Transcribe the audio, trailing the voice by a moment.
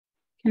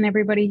Can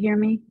everybody hear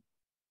me?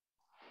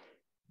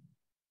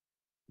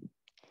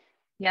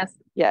 Yes?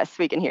 Yes,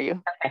 we can hear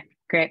you. Okay,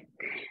 great.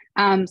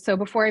 So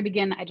before I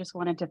begin, I just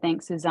wanted to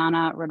thank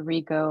Susanna,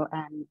 Rodrigo,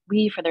 and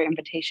Lee for their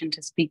invitation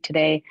to speak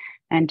today,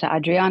 and to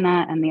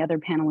Adriana and the other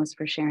panelists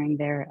for sharing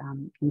their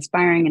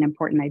inspiring and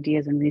important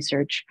ideas and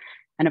research.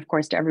 And of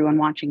course, to everyone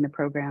watching the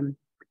program,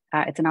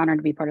 it's an honor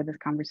to be part of this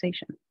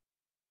conversation.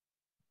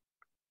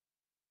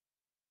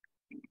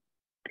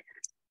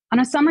 On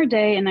a summer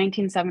day in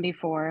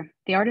 1974,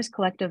 the artist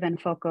collective and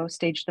Foco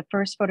staged the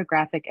first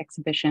photographic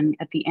exhibition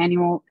at the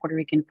annual Puerto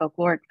Rican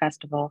Folkloric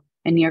Festival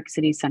in New York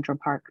City's Central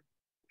Park.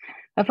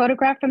 A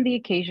photograph from the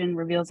occasion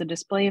reveals a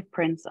display of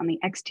prints on the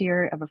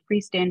exterior of a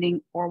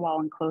freestanding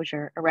four-wall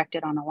enclosure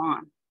erected on a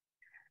lawn.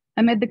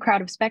 Amid the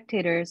crowd of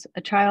spectators,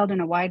 a child in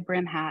a wide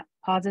brim hat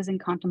pauses in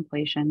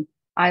contemplation,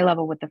 eye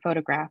level with the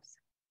photographs,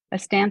 a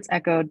stance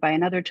echoed by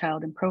another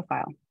child in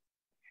profile.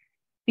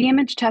 The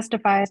image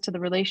testifies to the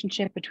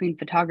relationship between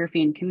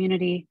photography and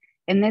community,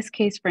 in this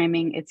case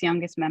framing its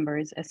youngest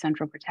members as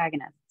central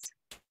protagonists.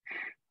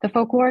 The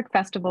Folkloric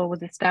Festival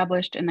was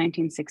established in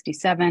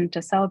 1967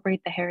 to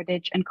celebrate the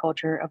heritage and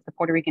culture of the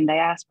Puerto Rican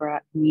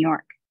diaspora in New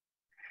York.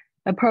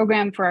 A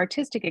program for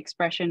artistic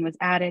expression was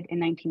added in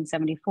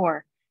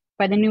 1974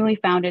 by the newly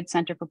founded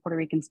Center for Puerto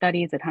Rican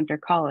Studies at Hunter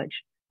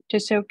College to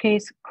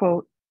showcase,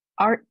 quote,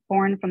 art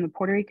born from the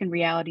Puerto Rican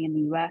reality in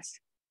the US,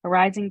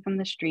 arising from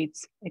the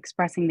streets,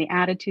 expressing the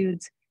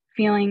attitudes,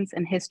 feelings,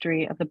 and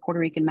history of the Puerto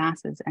Rican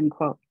masses, end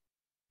quote.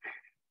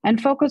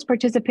 And Foco's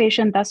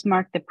participation thus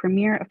marked the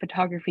premiere of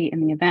photography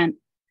in the event,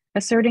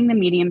 asserting the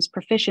medium's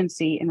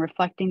proficiency in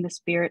reflecting the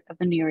spirit of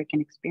the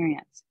Nuyorican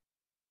experience.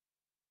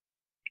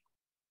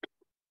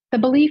 The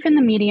belief in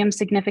the medium's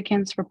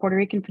significance for Puerto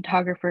Rican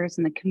photographers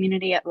and the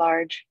community at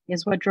large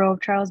is what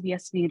drove Charles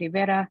Biasini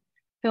Rivera,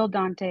 Phil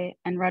Dante,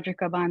 and Roger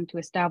Caban to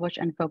establish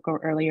Foco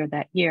earlier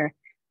that year.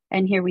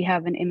 And here we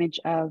have an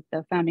image of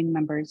the founding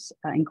members,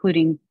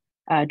 including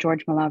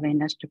George Malave and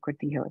Nestor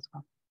Cortijo as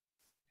well.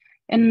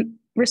 In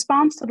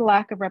response to the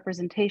lack of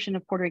representation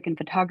of Puerto Rican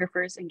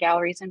photographers in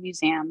galleries and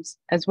museums,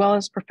 as well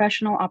as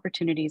professional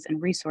opportunities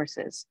and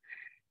resources,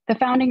 the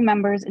founding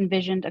members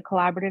envisioned a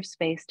collaborative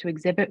space to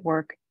exhibit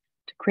work,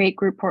 to create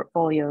group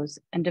portfolios,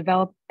 and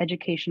develop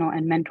educational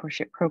and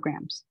mentorship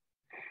programs.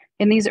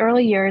 In these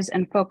early years,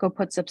 Foco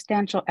put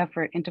substantial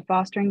effort into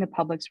fostering the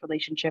public's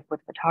relationship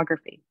with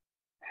photography.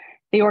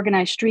 They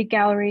organized street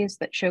galleries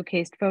that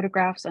showcased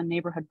photographs on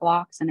neighborhood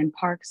blocks and in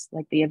parks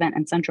like the event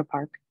in Central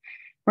Park,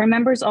 where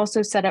members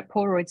also set up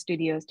Polaroid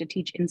studios to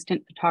teach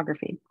instant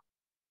photography.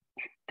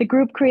 The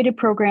group created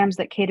programs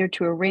that catered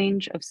to a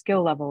range of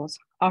skill levels,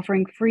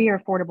 offering free or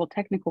affordable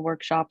technical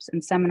workshops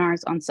and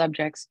seminars on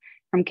subjects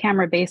from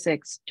camera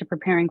basics to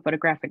preparing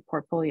photographic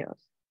portfolios.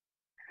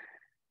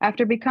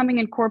 After becoming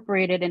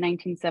incorporated in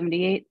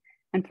 1978,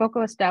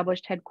 Foco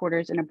established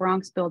headquarters in a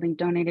Bronx building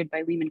donated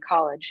by Lehman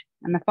College,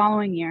 and the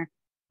following year,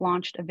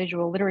 launched a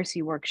visual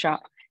literacy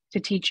workshop to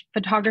teach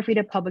photography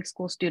to public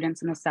school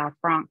students in the South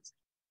Bronx.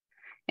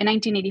 In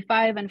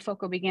 1985,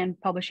 Foco began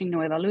publishing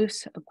Nueva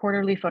Luz, a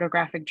quarterly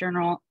photographic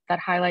journal that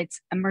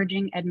highlights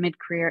emerging and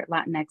mid-career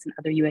Latinx and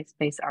other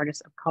US-based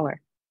artists of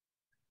color.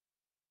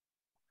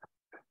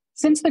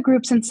 Since the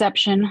group's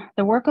inception,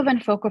 the work of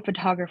Foco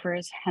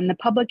photographers and the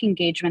public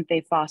engagement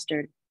they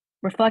fostered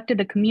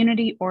reflected a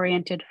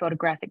community-oriented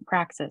photographic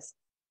praxis.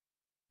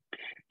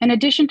 In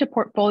addition to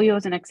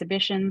portfolios and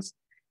exhibitions,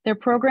 their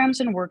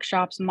programs and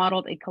workshops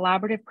modeled a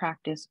collaborative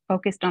practice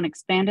focused on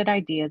expanded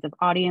ideas of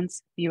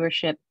audience,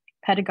 viewership,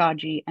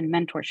 pedagogy, and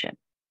mentorship.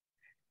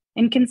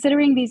 In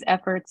considering these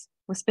efforts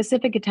with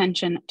specific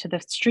attention to the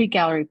street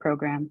gallery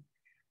program,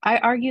 I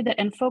argue that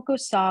Foco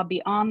saw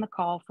beyond the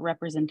call for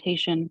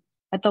representation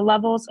at the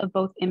levels of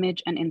both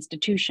image and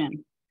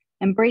institution,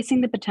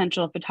 embracing the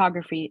potential of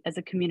photography as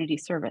a community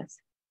service.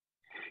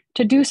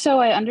 To do so,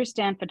 I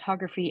understand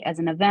photography as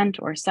an event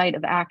or site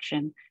of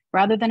action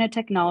rather than a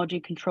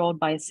technology controlled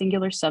by a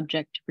singular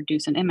subject to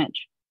produce an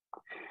image.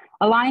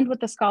 Aligned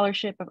with the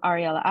scholarship of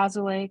Ariella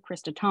Azoulay,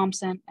 Krista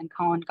Thompson, and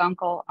Colin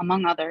Gunkel,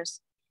 among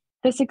others,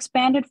 this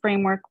expanded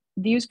framework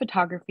views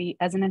photography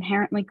as an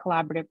inherently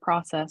collaborative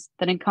process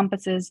that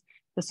encompasses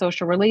the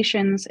social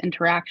relations,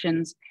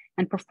 interactions,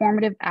 and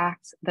performative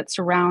acts that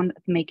surround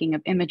the making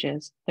of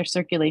images, their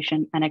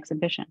circulation, and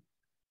exhibition.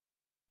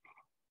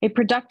 A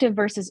productive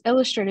versus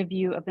illustrative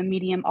view of the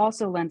medium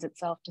also lends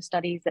itself to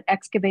studies that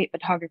excavate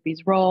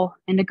photography's role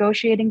in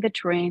negotiating the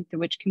terrain through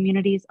which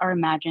communities are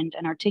imagined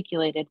and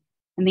articulated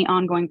in the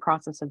ongoing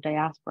process of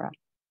diaspora.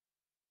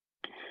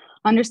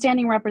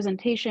 Understanding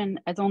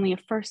representation as only a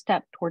first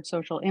step toward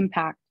social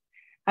impact,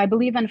 I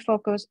believe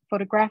Foco's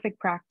photographic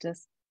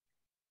practice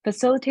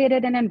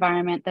facilitated an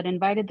environment that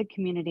invited the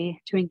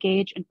community to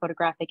engage in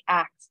photographic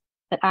acts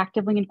that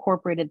actively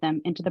incorporated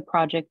them into the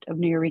project of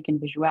Nuyorican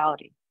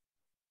visuality.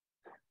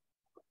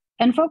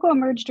 Foco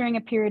emerged during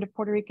a period of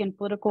Puerto Rican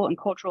political and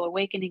cultural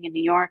awakening in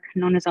New York,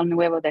 known as El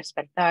Nuevo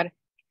Despertar.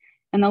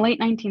 In the late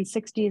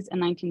 1960s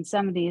and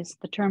 1970s,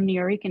 the term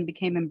Nuyorican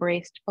became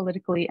embraced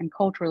politically and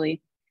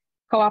culturally,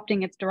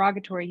 co-opting its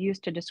derogatory use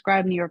to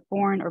describe New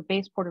York-born or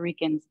based Puerto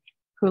Ricans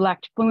who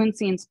lacked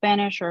fluency in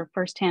Spanish or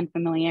firsthand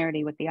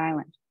familiarity with the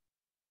island.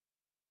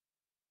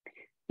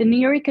 The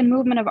Nuyorican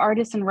movement of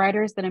artists and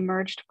writers that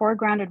emerged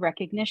foregrounded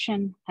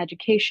recognition,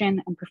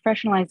 education, and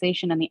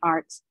professionalization in the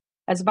arts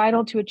as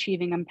vital to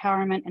achieving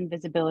empowerment and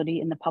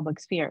visibility in the public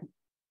sphere.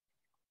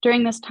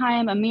 During this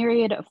time, a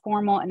myriad of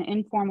formal and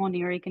informal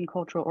Nuyorican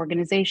cultural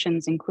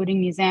organizations, including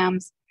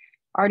museums,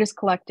 artist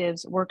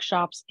collectives,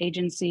 workshops,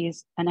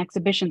 agencies, and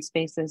exhibition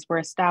spaces were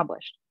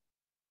established.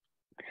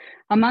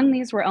 Among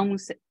these were El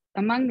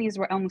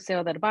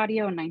Museo del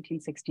Barrio in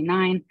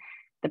 1969,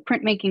 the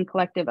printmaking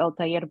collective El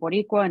Taller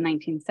Boricua in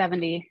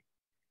 1970,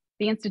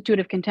 the Institute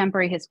of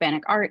Contemporary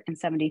Hispanic Art in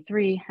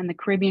 73, and the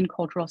Caribbean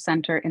Cultural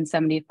Center in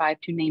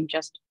 75, to name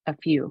just a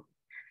few.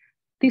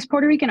 These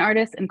Puerto Rican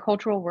artists and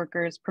cultural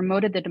workers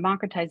promoted the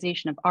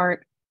democratization of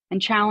art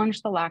and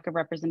challenged the lack of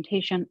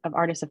representation of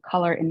artists of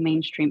color in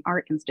mainstream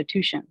art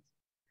institutions.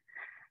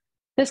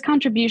 This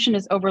contribution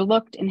is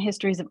overlooked in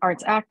histories of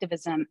arts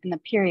activism in the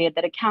period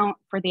that account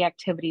for the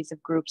activities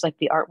of groups like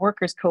the Art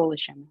Workers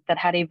Coalition that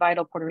had a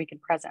vital Puerto Rican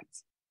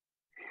presence.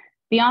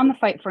 Beyond the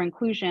fight for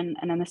inclusion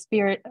and in the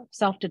spirit of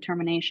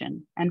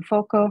self-determination, and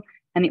Foco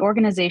and the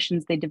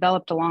organizations they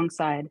developed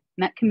alongside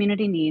met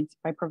community needs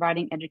by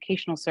providing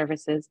educational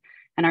services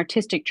and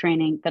artistic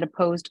training that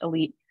opposed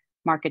elite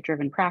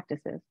market-driven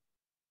practices.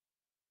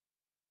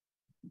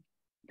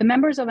 The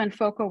members of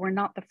Foco were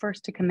not the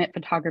first to commit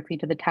photography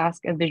to the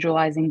task of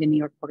visualizing the New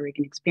York Puerto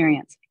Rican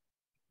experience.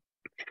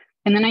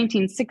 In the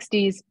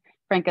 1960s,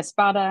 Frank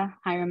Espada,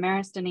 Hiram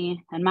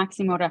Maristany, and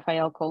Maximo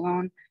Rafael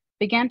Colon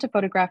began to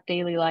photograph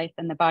daily life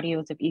in the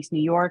barrios of East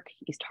New York,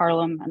 East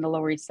Harlem, and the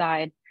Lower East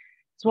Side,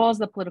 as well as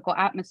the political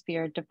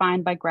atmosphere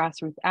defined by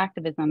grassroots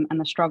activism and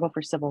the struggle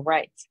for civil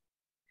rights.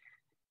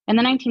 In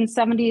the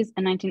 1970s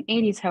and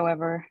 1980s,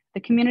 however,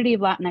 the community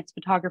of Latinx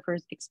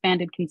photographers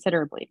expanded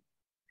considerably.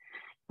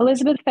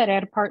 Elizabeth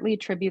Ferrer partly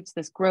attributes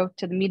this growth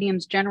to the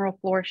medium's general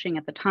flourishing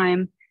at the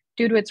time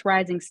due to its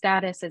rising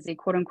status as a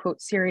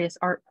quote-unquote serious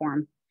art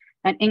form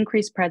and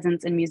increased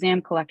presence in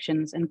museum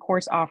collections and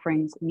course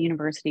offerings in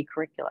university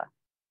curricula.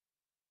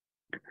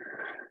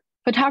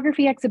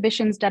 Photography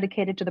exhibitions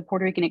dedicated to the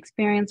Puerto Rican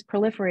experience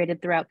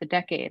proliferated throughout the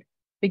decade,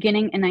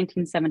 beginning in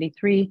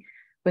 1973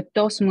 with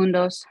Dos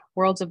Mundos,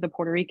 Worlds of the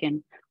Puerto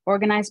Rican,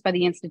 organized by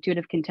the Institute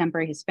of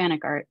Contemporary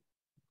Hispanic Art.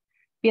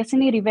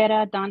 Biasini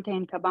Rivera, Dante,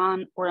 and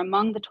Caban were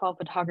among the 12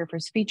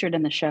 photographers featured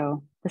in the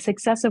show, the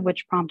success of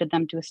which prompted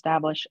them to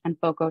establish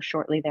Foco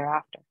shortly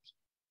thereafter.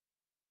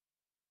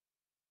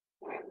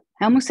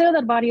 El Museo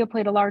del Barrio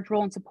played a large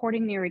role in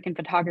supporting Nuyorican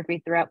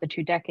photography throughout the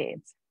 2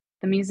 decades.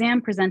 The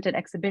museum presented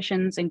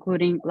exhibitions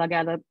including La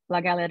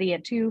Galeria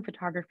 2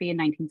 photography in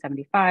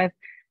 1975,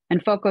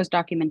 and Foco's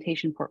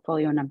documentation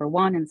portfolio number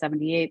 1 in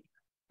 78,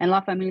 and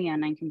La Familia in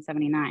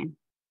 1979.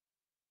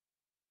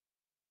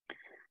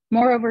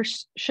 Moreover,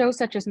 shows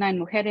such as Nine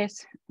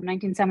Mujeres from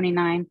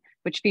 1979,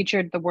 which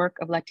featured the work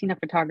of Latina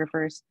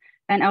photographers,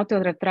 and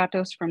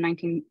Autorretratos from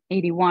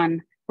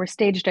 1981 were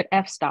staged at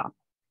F-Stop,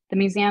 the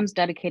museum's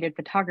dedicated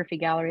photography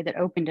gallery that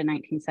opened in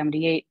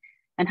 1978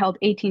 and held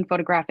 18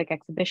 photographic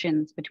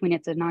exhibitions between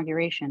its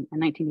inauguration in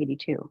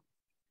 1982.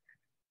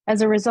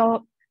 As a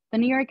result, the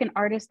Nuyorican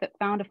artists that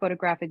found a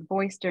photographic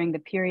voice during the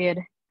period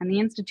and the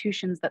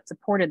institutions that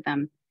supported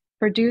them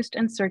produced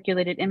and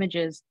circulated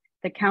images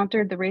that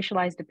countered the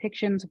racialized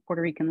depictions of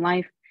Puerto Rican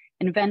life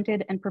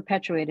invented and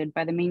perpetuated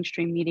by the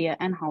mainstream media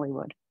and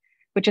Hollywood,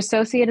 which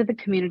associated the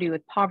community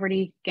with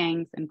poverty,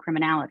 gangs, and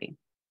criminality.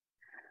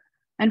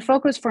 And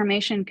Foco's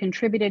formation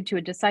contributed to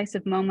a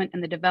decisive moment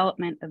in the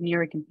development of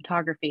Nuyorican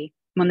photography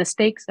when the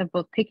stakes of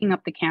both picking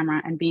up the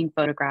camera and being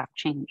photographed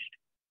changed.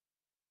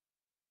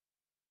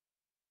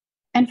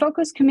 And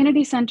Foco's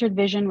community-centered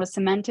vision was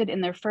cemented in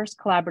their first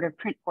collaborative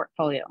print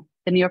portfolio,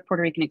 the New York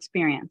Puerto Rican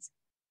Experience.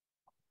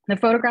 The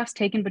photographs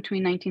taken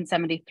between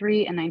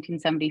 1973 and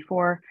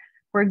 1974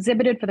 were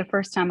exhibited for the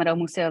first time at El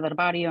Museo del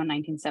Barrio in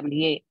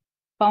 1978,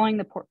 following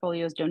the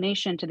portfolio's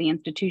donation to the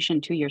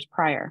institution 2 years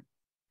prior.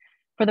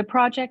 For the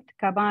project,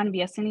 Caban,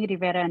 Biasini,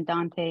 Rivera, and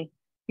Dante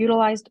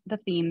utilized the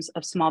themes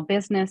of small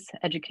business,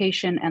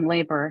 education, and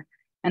labor,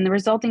 and the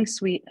resulting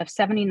suite of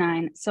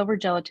 79 silver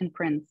gelatin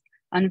prints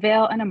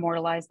unveil and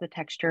immortalize the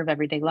texture of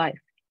everyday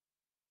life.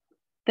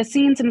 The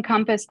scenes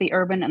encompass the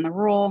urban and the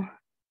rural,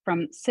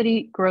 from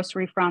city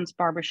grocery fronts,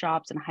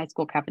 barbershops, and high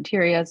school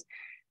cafeterias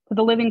to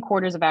the living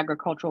quarters of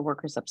agricultural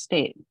workers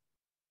upstate.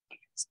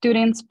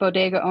 Students,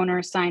 bodega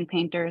owners, sign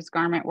painters,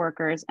 garment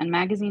workers, and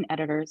magazine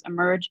editors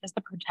emerge as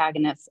the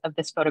protagonists of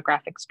this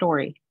photographic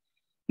story,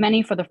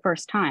 many for the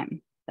first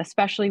time,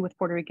 especially with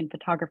Puerto Rican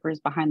photographers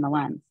behind the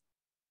lens.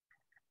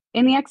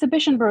 In the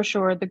exhibition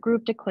brochure, the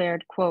group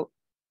declared, quote,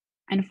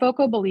 "And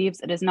Foco believes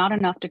it is not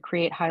enough to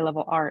create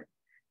high-level art,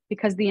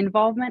 because the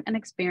involvement and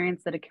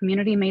experience that a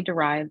community may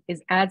derive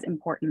is as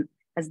important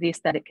as the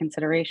aesthetic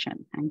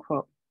consideration," end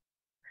quote.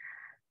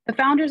 The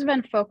founders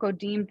of Foco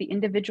deemed the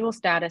individual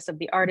status of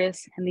the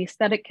artist and the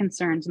aesthetic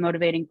concerns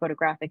motivating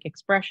photographic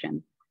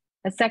expression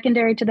as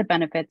secondary to the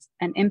benefits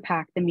and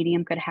impact the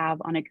medium could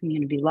have on a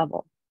community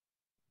level.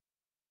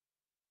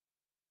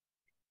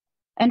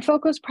 And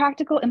Foco's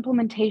practical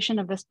implementation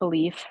of this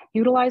belief,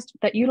 utilized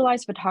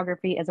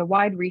photography as a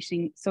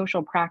wide-reaching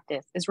social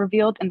practice, is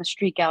revealed in the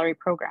Street Gallery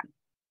program.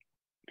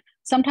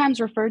 Sometimes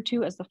referred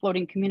to as the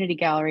Floating Community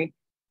Gallery,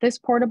 this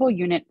portable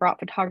unit brought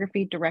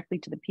photography directly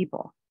to the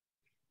people.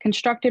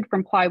 Constructed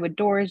from plywood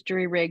doors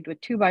jury-rigged with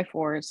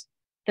 2x4s,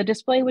 the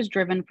display was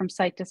driven from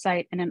site to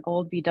site in an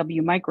old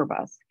VW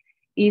microbus,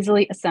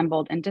 easily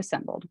assembled and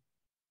disassembled.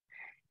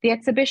 The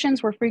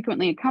exhibitions were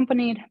frequently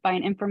accompanied by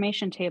an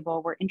information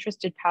table where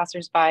interested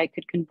passersby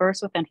could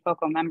converse with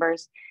Foco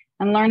members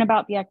and learn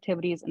about the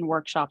activities and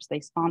workshops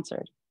they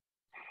sponsored.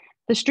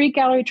 The Street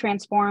Gallery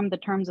transformed the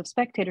terms of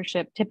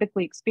spectatorship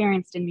typically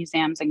experienced in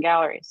museums and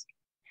galleries.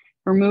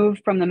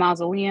 Removed from the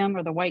mausoleum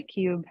or the white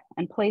cube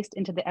and placed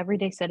into the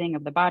everyday setting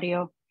of the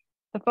barrio,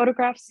 the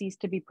photographs ceased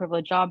to be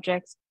privileged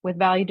objects with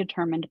value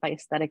determined by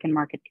aesthetic and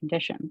market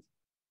conditions.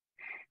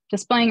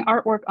 Displaying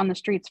artwork on the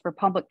streets for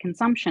public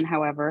consumption,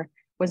 however,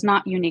 was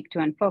not unique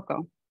to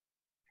Foco.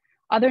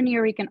 Other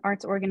Nuyorican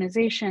arts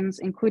organizations,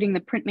 including the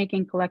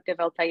printmaking collective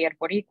El Taller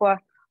Boricua,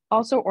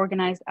 also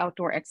organized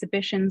outdoor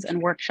exhibitions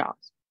and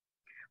workshops.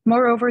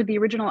 Moreover, the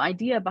original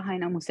idea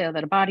behind El Museo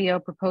del Barrio,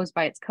 proposed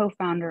by its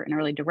co-founder and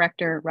early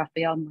director,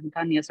 Rafael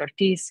Montañez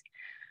Ortiz,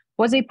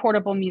 was a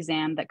portable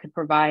museum that could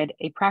provide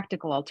a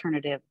practical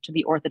alternative to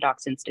the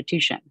orthodox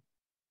institution.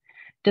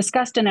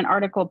 Discussed in an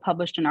article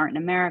published in Art in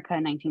America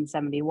in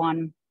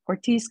 1971,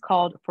 Ortiz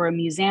called for a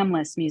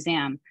museumless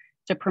museum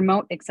to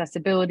promote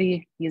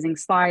accessibility using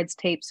slides,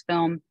 tapes,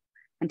 film,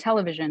 and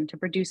television to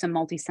produce a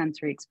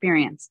multi-sensory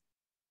experience.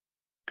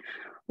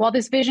 While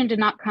this vision did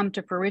not come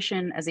to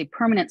fruition as a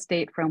permanent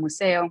state for El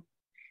Museo,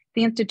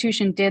 the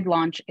institution did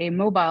launch a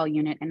mobile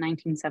unit in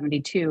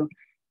 1972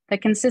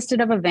 that consisted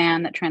of a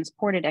van that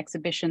transported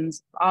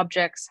exhibitions,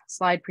 objects,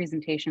 slide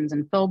presentations,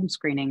 and film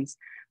screenings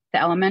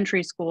to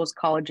elementary schools,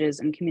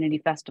 colleges, and community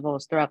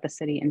festivals throughout the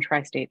city and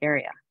tri-state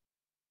area.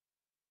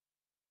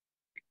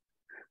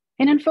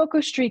 In Foco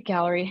Street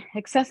Gallery,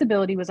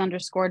 accessibility was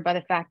underscored by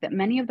the fact that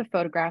many of the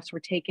photographs were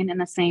taken in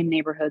the same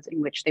neighborhoods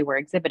in which they were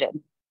exhibited.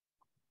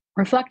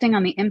 Reflecting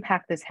on the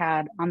impact this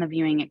had on the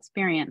viewing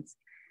experience,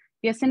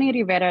 Yasini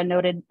Rivera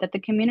noted that the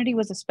community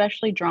was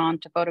especially drawn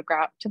to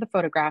the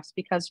photographs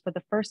because for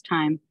the first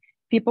time,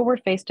 people were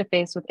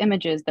face-to-face with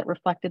images that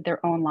reflected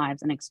their own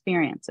lives and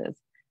experiences,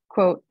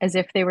 quote, as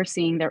if they were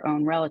seeing their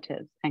own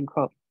relatives, end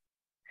quote.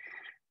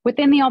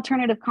 Within the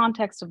alternative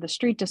context of the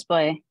street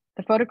display,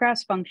 the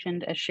photographs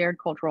functioned as shared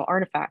cultural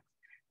artifacts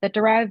that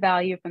derive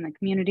value from the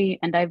community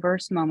and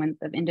diverse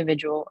moments of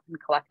individual and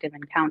collective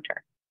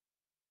encounter.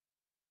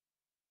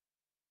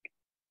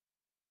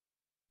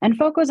 And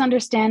Foco's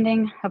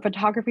understanding of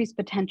photography's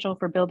potential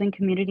for building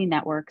community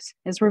networks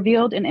is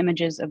revealed in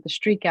images of the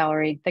street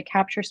gallery that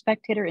capture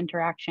spectator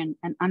interaction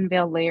and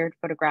unveil layered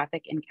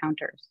photographic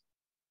encounters.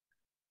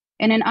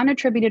 In an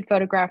unattributed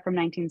photograph from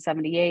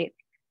 1978,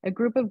 a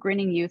group of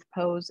grinning youth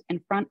pose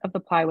in front of the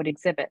plywood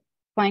exhibit,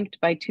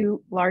 flanked by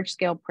two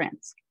large-scale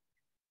prints.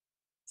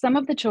 Some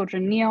of the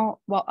children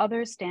kneel while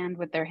others stand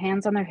with their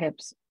hands on their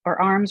hips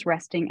or arms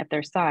resting at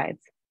their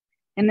sides.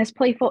 In this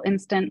playful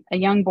instant, a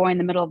young boy in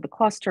the middle of the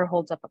cluster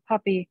holds up a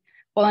puppy,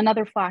 while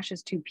another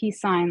flashes two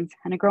peace signs,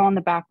 and a girl in the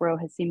back row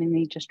has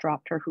seemingly just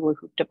dropped her hula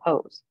hoop to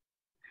pose.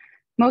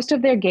 Most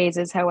of their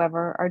gazes,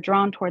 however, are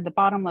drawn toward the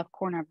bottom left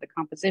corner of the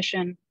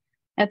composition,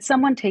 at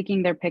someone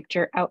taking their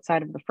picture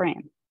outside of the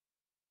frame.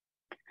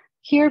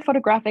 Here,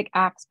 photographic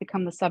acts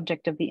become the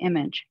subject of the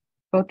image,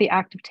 both the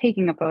act of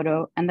taking a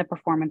photo and the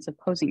performance of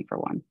posing for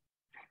one.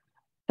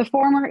 The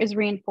former is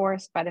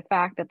reinforced by the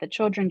fact that the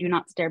children do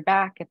not stare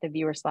back at the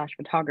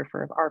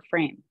viewer/photographer of our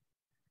frame.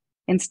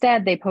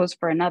 Instead, they pose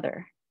for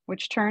another,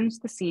 which turns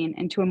the scene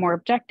into a more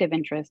objective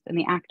interest in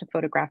the act of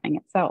photographing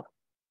itself.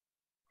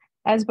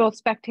 As both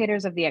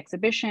spectators of the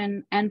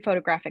exhibition and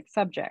photographic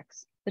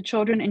subjects, the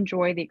children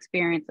enjoy the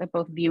experience of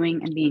both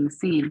viewing and being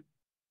seen.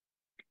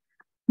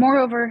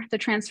 Moreover, the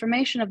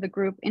transformation of the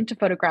group into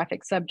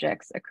photographic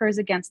subjects occurs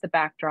against the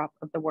backdrop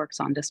of the works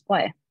on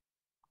display.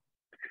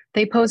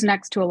 They pose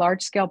next to a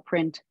large-scale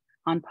print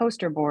on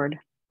poster board,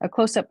 a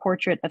close-up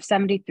portrait of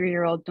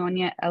 73-year-old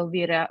Doña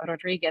Elvira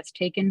Rodriguez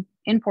taken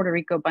in Puerto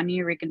Rico by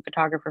Nuyorican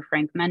photographer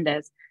Frank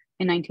Mendez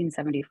in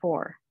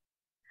 1974.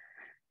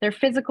 Their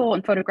physical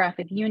and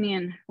photographic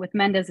union with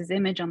Mendez's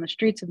image on the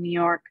streets of New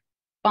York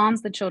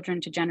bonds the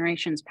children to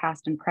generations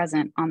past and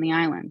present on the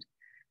island,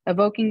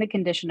 evoking the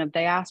condition of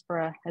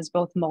diaspora as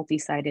both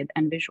multi-sided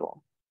and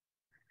visual.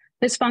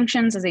 This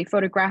functions as a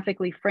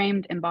photographically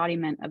framed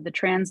embodiment of the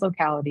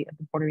translocality of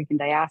the Puerto Rican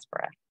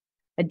diaspora,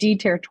 a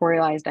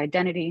deterritorialized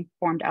identity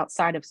formed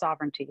outside of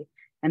sovereignty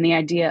and the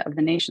idea of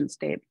the nation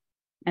state,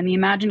 and the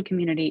imagined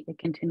community it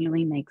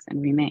continually makes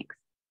and remakes.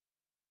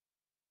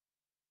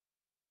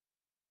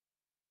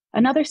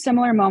 Another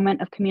similar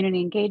moment of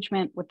community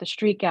engagement with the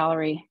street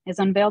gallery is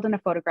unveiled in a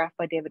photograph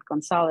by David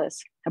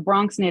Gonzalez, a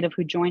Bronx native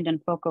who joined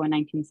Foco in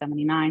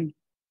 1979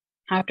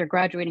 after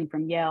graduating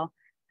from Yale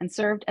and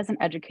served as an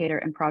educator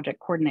and project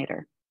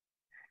coordinator.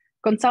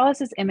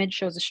 Gonzalez's image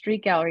shows a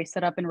street gallery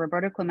set up in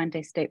Roberto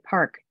Clemente State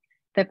Park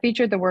that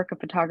featured the work of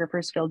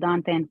photographers Phil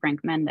Dante and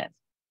Frank Mendez.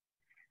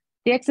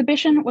 The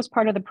exhibition was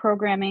part of the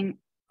programming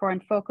for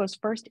Foco's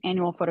first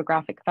annual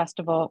photographic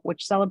festival,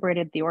 which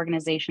celebrated the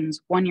organization's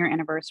one-year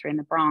anniversary in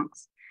the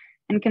Bronx,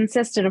 and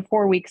consisted of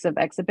 4 weeks of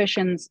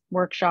exhibitions,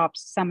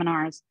 workshops,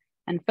 seminars,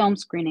 and film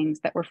screenings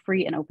that were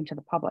free and open to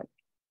the public.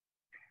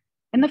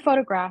 In the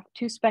photograph,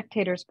 2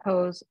 spectators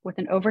pose with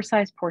an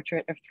oversized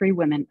portrait of 3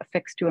 women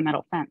affixed to a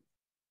metal fence.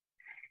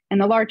 In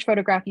the large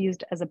photograph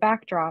used as a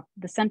backdrop,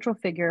 the central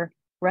figure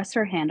rests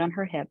her hand on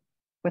her hip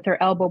with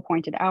her elbow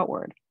pointed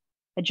outward,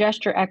 a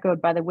gesture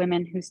echoed by the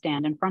women who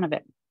stand in front of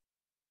it.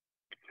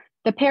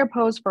 The pair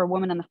pose for a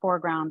woman in the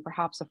foreground,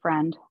 perhaps a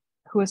friend,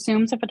 who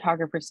assumes a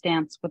photographer's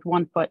stance with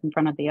one foot in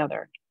front of the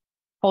other,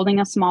 holding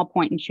a small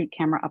point-and-shoot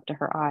camera up to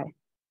her eye.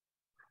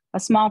 A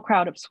small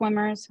crowd of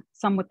swimmers,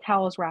 some with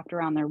towels wrapped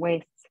around their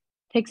waists,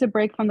 takes a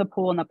break from the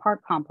pool in the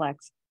park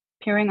complex,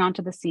 peering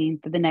onto the scene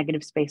through the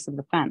negative space of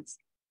the fence.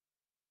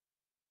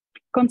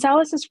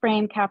 Gonzalez's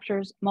frame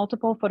captures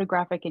multiple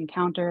photographic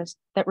encounters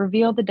that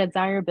reveal the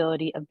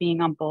desirability of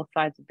being on both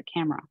sides of the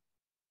camera.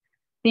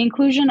 The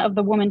inclusion of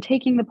the woman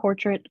taking the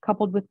portrait,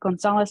 coupled with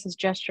Gonzalez's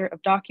gesture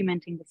of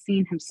documenting the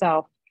scene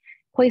himself,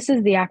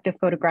 places the act of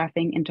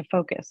photographing into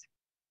focus.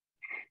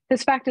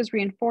 This fact is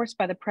reinforced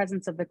by the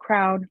presence of the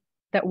crowd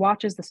that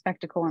watches the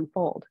spectacle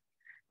unfold,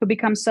 who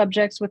become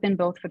subjects within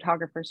both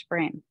photographers'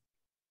 frame.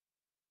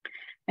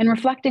 In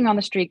reflecting on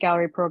the street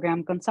gallery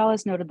program,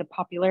 Gonzalez noted the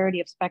popularity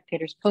of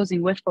spectators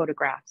posing with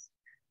photographs.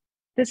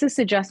 This is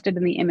suggested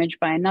in the image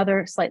by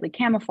another slightly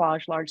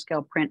camouflaged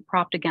large-scale print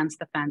propped against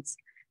the fence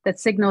that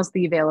signals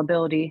the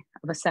availability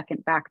of a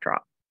second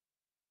backdrop.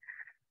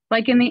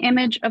 Like in the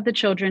image of the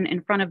children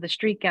in front of the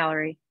street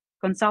gallery,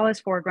 Gonzalez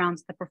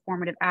foregrounds the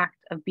performative act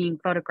of being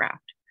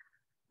photographed,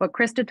 what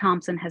Krista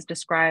Thompson has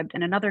described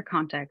in another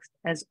context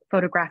as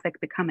photographic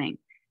becoming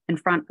in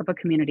front of a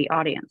community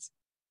audience.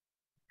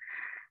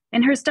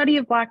 In her study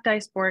of Black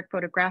diasporic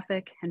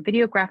photographic and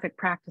videographic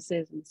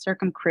practices in the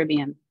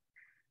Circum-Caribbean,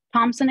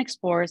 Thompson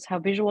explores how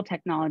visual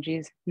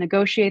technologies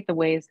negotiate the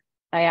ways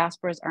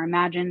diasporas are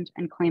imagined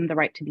and claim the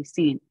right to be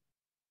seen.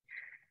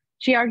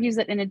 She argues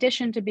that in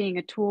addition to being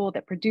a tool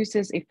that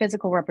produces a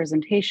physical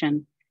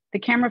representation, the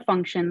camera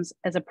functions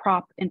as a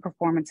prop in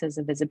performances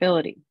of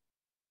visibility.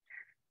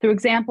 Through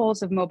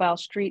examples of mobile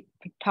street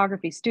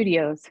photography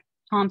studios,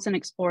 Thompson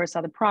explores how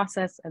the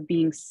process of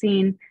being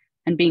seen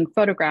and being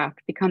photographed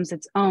becomes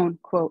its own,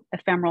 quote,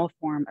 ephemeral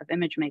form of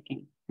image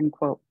making, end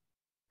quote.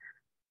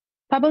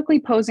 Publicly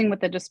posing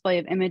with a display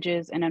of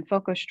images in a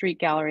Foco street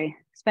gallery,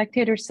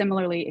 spectators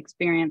similarly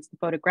experience the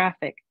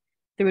photographic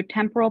through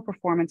temporal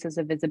performances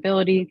of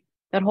visibility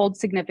that hold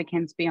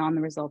significance beyond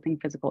the resulting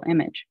physical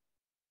image.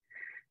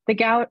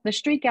 The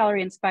street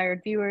gallery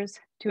inspired viewers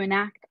to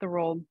enact the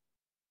role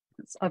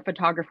of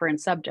photographer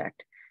and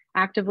subject,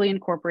 actively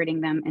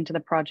incorporating them into the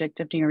project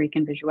of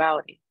Nuyorican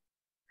visuality.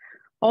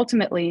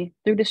 Ultimately,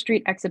 through the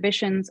street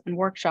exhibitions and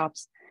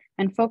workshops,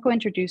 Foco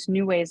introduced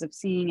new ways of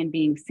seeing and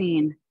being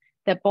seen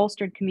that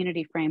bolstered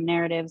community frame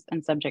narratives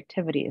and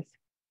subjectivities.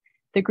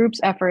 The group's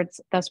efforts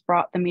thus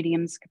brought the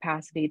medium's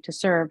capacity to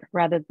serve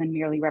rather than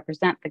merely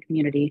represent the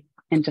community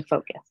into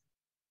focus.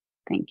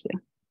 Thank you.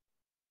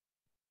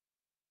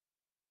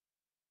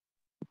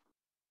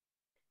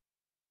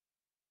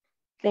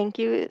 Thank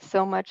you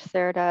so much,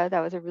 Serda. That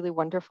was a really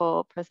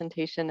wonderful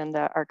presentation, and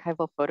the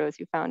archival photos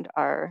you found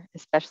are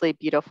especially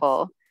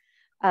beautiful.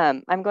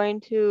 I'm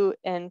going to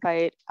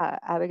invite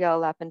Abigail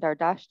Lapin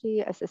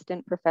Dardashti,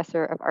 Assistant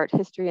Professor of Art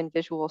History and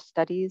Visual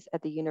Studies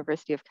at the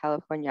University of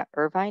California,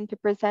 Irvine, to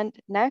present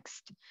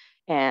next.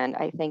 And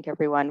I thank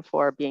everyone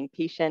for being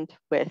patient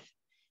with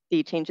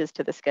the changes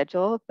to the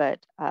schedule, but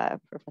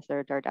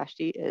Professor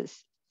Dardashti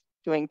is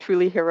doing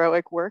truly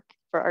heroic work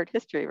for art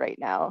history right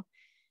now.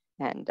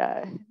 And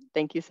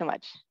thank you so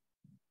much.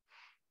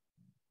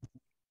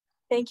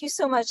 Thank you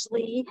so much,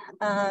 Lee.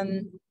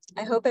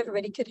 I hope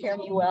everybody could hear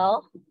me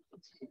well.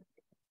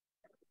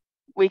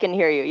 We can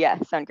hear you. Yeah,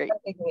 sound great.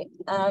 Okay,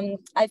 great.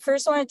 I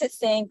first wanted to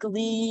thank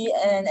Lee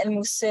and El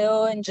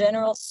Museo in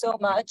general so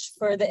much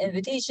for the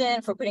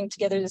invitation, for putting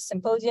together the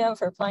symposium,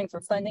 for applying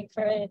for funding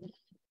for it.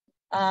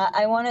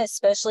 I want to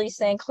especially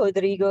thank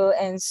Rodrigo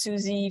and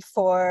Susie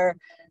for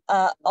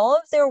all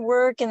of their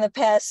work in the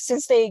past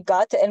since they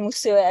got to El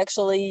Museo,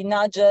 actually,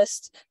 not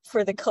just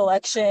for the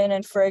collection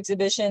and for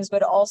exhibitions,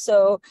 but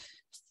also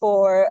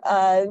for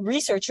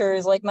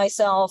researchers like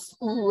myself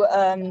who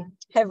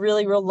have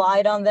really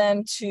relied on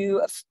them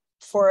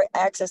for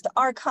access to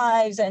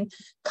archives and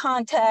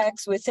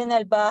contacts within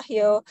El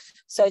Barrio.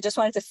 So I just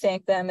wanted to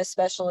thank them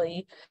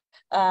especially.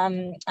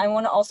 I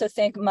want to also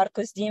thank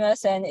Marcos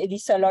Dimas and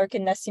Elisa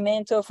Larkin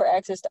Nascimento for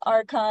access to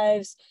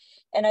archives.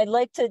 And I'd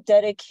like to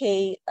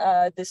dedicate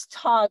this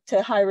talk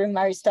to Hiram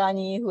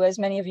Maristani, who, as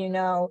many of you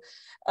know,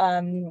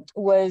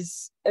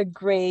 was a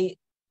great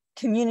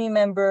community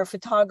member,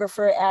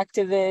 photographer,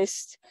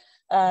 activist,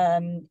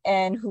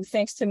 and who,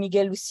 thanks to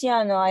Miguel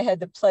Luciano, I had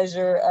the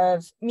pleasure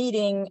of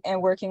meeting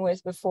and working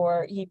with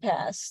before he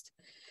passed.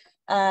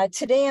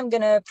 Today, I'm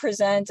going to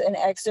present an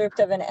excerpt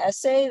of an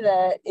essay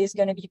that is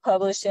going to be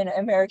published in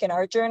American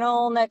Art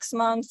Journal next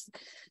month.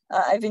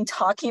 I've been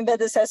talking about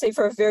this essay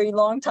for a very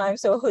long time,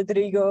 so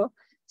Rodrigo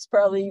is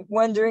probably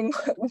wondering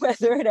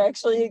whether it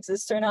actually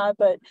exists or not,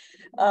 but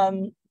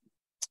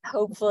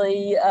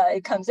hopefully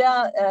it comes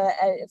out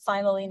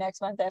finally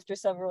next month after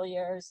several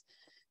years.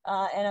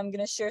 And I'm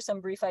going to share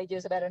some brief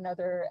ideas about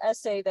another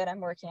essay that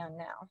I'm working on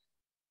now.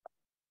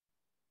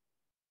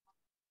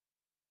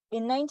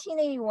 In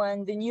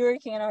 1981, the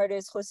Nuyorican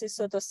artist Jose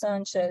Soto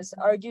Sanchez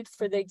argued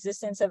for the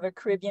existence of a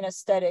Caribbean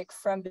aesthetic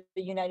from the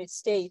United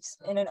States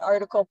in an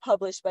article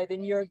published by the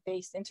New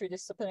York-based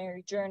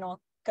interdisciplinary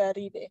journal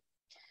Caribe.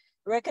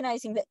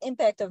 Recognizing the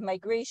impact of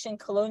migration,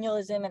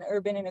 colonialism, and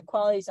urban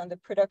inequalities on the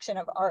production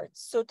of art,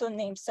 Soto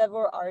named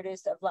several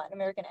artists of Latin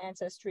American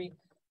ancestry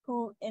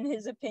who, in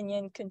his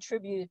opinion,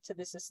 contributed to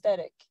this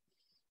aesthetic.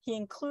 He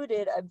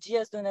included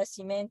Abdias do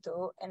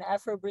Nascimento, an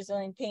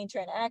Afro-Brazilian painter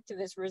and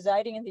activist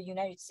residing in the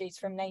United States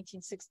from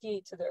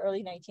 1968 to the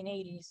early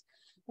 1980s,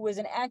 who was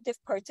an active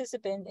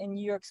participant in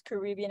New York's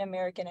Caribbean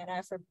American and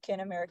African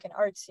American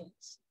art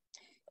scenes.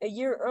 A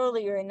year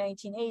earlier, in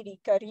 1980,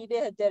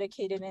 Caribe had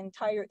dedicated an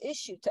entire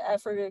issue to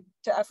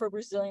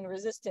Afro-Brazilian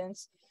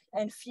resistance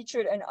and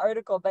featured an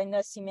article by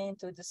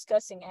Nascimento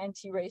discussing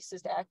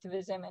anti-racist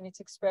activism and its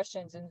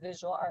expressions in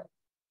visual art.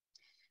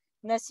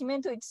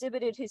 Nascimento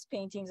exhibited his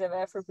paintings of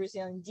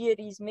Afro-Brazilian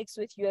deities mixed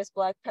with US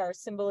Black Power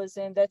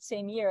symbolism that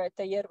same year at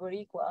Taller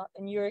Boricua,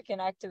 a Nuyorican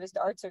activist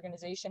arts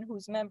organization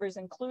whose members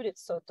included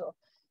Soto,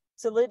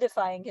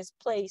 solidifying his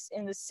place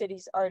in the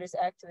city's artist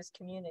activist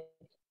community.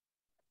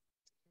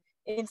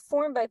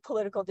 Informed by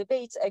political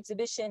debates,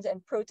 exhibitions,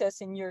 and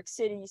protests in New York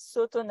City,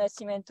 Soto,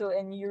 Nascimento,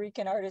 and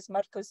Nuyorican artist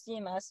Marcos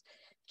Dimas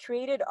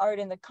created art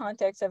in the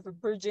context of a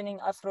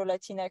burgeoning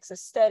Afro-Latinx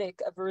aesthetic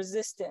of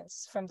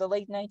resistance from the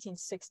late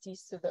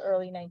 1960s to the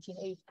early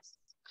 1980s.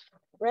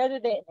 Rather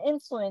than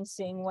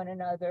influencing one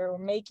another or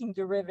making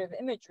derivative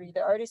imagery,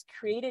 the artists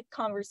created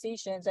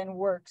conversations and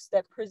works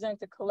that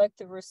present a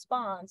collective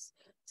response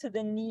to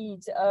the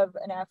needs of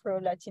an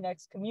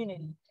Afro-Latinx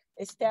community,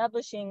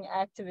 establishing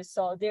activist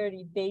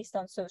solidarity based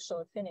on social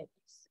affinities.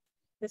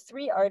 The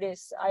three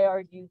artists, I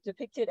argue,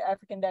 depicted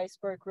African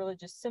diasporic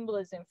religious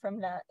symbolism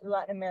from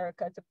Latin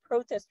America to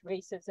protest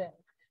racism,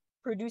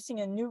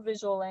 producing a new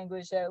visual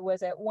language that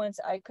was at once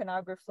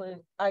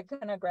iconographically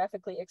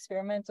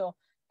experimental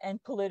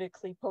and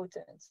politically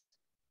potent.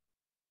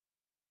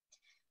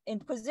 In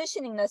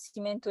positioning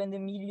Nascimento in the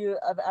milieu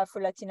of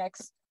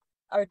Afro-Latinx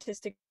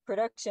artistic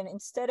production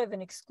instead of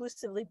an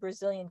exclusively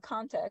Brazilian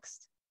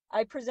context,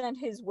 I present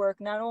his work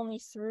not only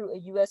through a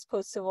US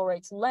post-civil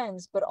rights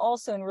lens, but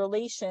also in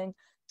relation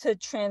to a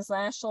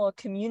transnational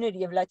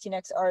community of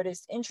Latinx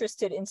artists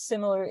interested in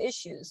similar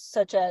issues,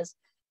 such as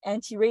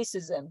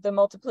anti-racism, the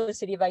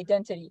multiplicity of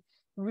identity,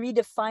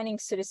 redefining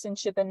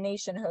citizenship and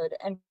nationhood,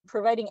 and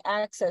providing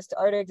access to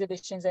art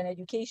exhibitions and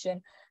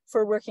education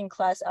for working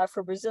class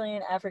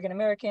Afro-Brazilian,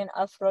 African-American,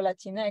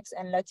 Afro-Latinx,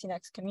 and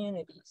Latinx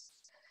communities.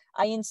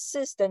 I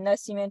insist that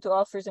Nascimento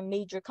offers a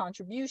major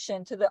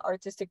contribution to the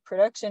artistic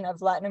production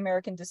of Latin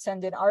American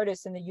descendant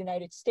artists in the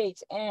United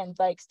States and,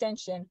 by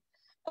extension,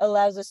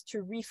 allows us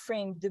to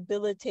reframe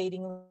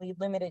debilitatingly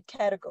limited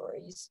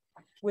categories,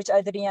 which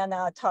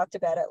Adriana talked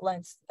about at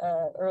length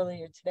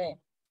earlier today.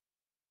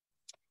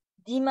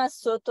 Dimas,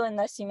 Soto, and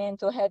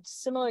Nascimento had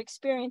similar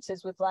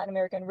experiences with Latin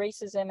American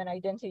racism and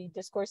identity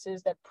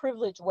discourses that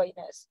privilege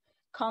whiteness,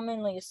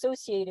 commonly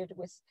associating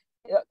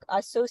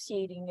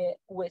it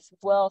with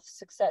wealth,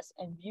 success,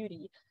 and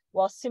beauty,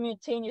 while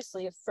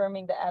simultaneously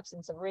affirming the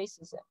absence of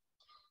racism.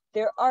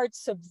 Their art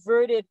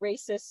subverted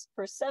racist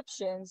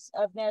perceptions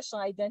of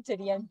national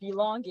identity and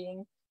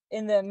belonging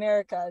in the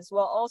Americas,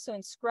 while also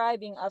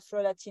inscribing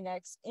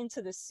Afro-Latinx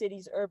into the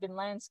city's urban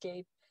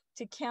landscape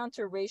to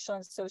counter racial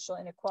and social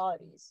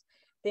inequalities.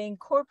 They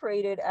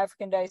incorporated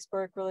African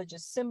diasporic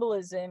religious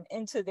symbolism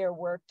into their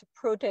work to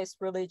protest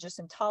religious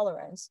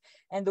intolerance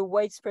and the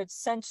widespread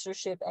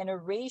censorship and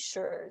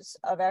erasures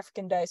of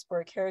African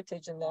diasporic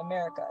heritage in the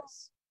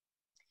Americas.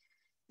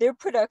 Their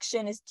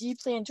production is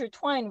deeply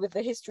intertwined with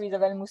the histories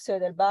of El Museo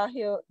del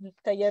Barrio,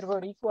 Taller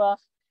Boricua,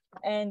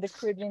 and the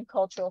Caribbean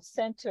Cultural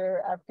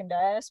Center African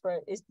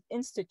Diaspora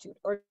Institute,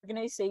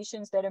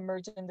 organizations that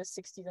emerged in the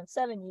 60s and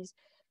 70s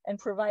and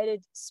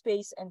provided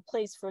space and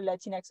place for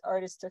Latinx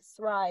artists to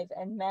thrive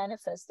and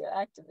manifest their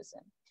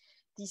activism.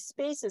 These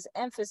spaces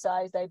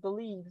emphasized, I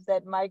believe,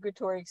 that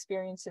migratory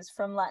experiences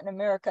from Latin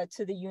America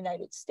to the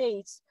United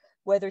States,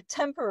 whether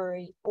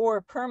temporary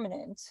or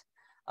permanent,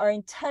 are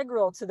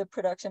integral to the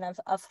production of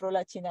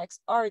Afro-Latinx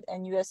art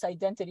and US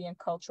identity and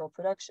cultural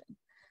production.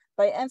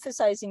 By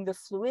emphasizing the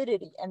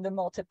fluidity and the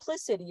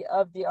multiplicity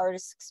of the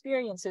artist's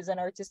experiences and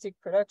artistic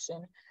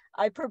production,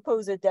 I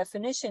propose a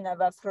definition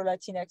of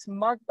Afro-Latinx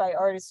marked by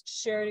artists'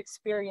 shared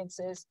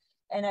experiences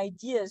and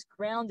ideas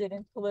grounded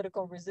in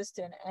political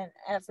resistance and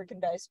African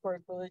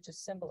diasporic religious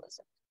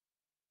symbolism.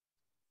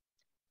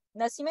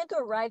 Nascimento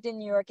arrived in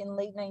New York in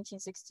late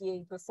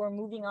 1968 before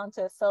moving on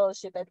to a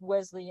fellowship at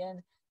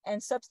Wesleyan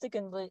and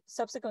subsequently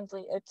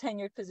a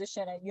tenured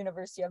position at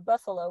University of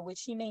Buffalo,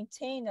 which he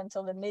maintained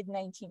until the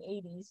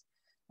mid-1980s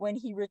when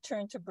he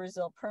returned to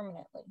Brazil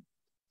permanently.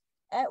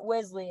 At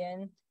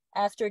Wesleyan,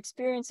 After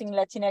experiencing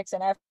Latinx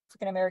and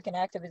African-American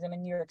activism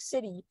in New York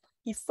City,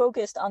 he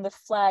focused on the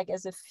flag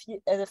as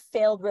a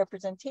failed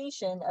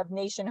representation of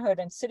nationhood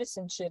and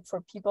citizenship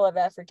for people of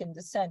African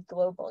descent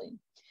globally.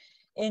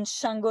 In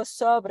Shango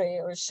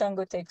Sobre, or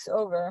Shango Takes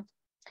Over,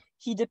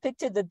 he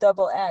depicted the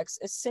double axe,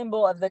 a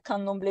symbol of the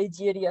candomblé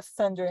deity of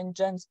thunder and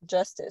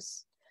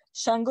justice.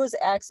 Shango's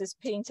axe is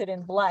painted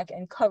in black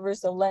and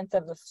covers the length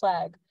of the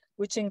flag,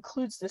 which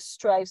includes the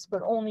stripes,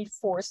 but only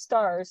 4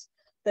 stars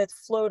that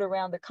float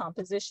around the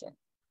composition.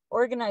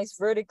 Organized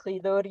vertically,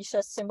 the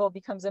Orisha symbol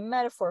becomes a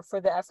metaphor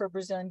for the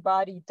Afro-Brazilian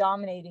body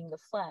dominating the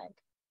flag.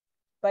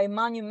 By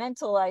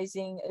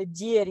monumentalizing a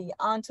deity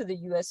onto the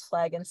US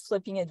flag and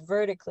flipping it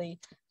vertically,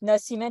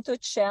 Nascimento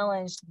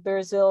challenged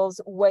Brazil's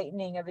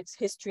whitening of its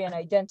history and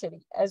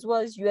identity, as well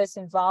as US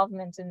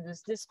involvement in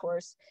this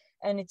discourse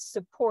and its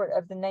support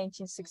of the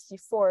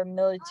 1964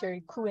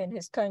 military coup in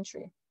his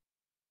country.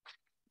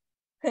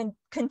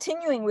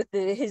 Continuing with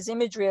his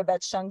imagery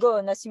about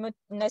Shango,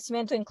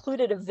 Nascimento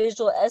included a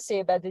visual essay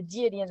about the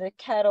deity in the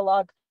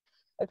catalog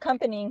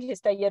accompanying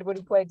his Taller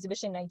Boricua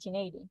exhibition in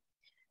 1980.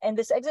 And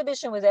this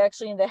exhibition was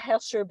actually in the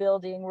Herscher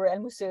building where El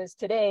Museo is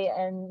today,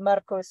 and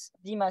Marcos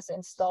Dimas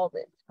installed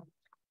it.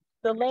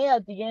 The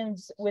layout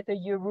begins with a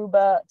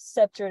Yoruba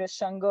scepter to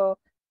Shango,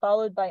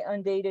 followed by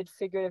undated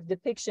figurative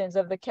depictions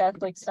of the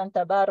Catholic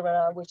Santa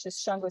Barbara, which is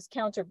Shango's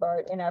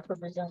counterpart in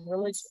Afro-Brazilian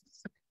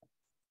religions.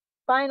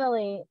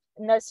 Finally,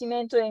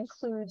 Nascimento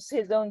includes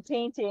his own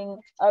painting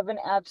of an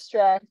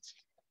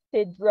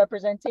abstracted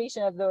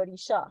representation of the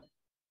Orisha.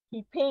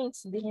 He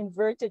paints the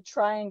inverted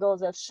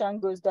triangles of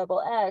Shango's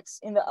double axe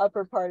in the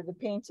upper part of the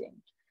painting.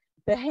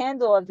 The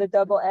handle of the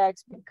double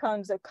axe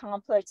becomes a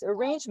complex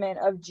arrangement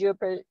of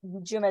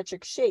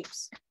geometric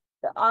shapes.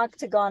 The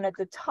octagon at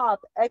the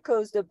top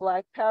echoes the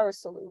Black Power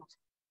salute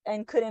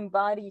and could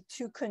embody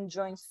 2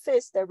 conjoined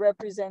fists that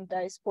represent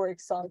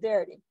diasporic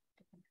solidarity.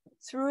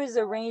 Through his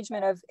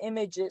arrangement of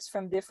images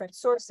from different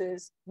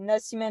sources,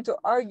 Nascimento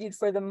argued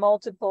for the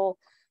multiple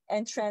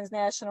and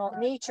transnational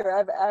nature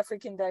of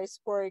African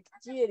diasporic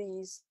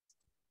deities,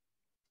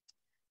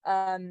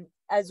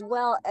 as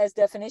well as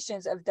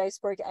definitions of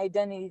diasporic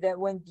identity that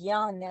went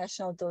beyond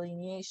national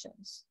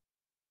delineations.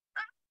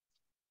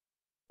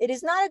 It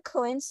is not a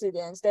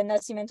coincidence that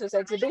Nascimento's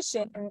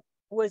exhibition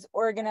was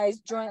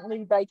organized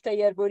jointly by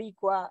Taller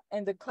Boricua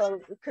and the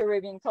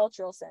Caribbean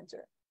Cultural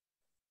Center.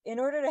 In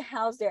order to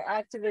house their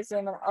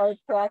activism and art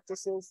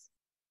practices,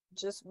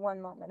 just one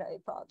moment, I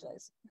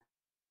apologize.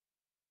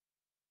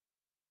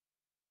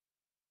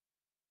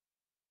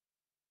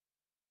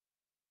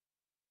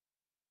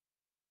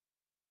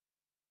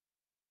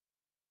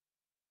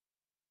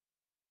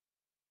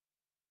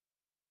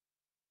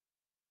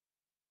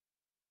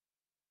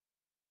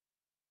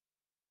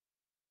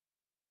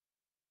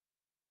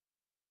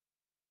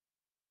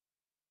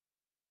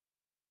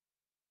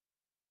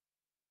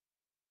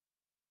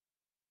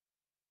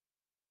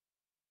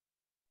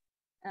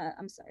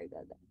 I'm sorry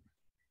about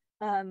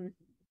that.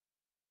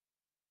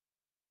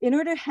 In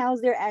order to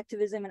house their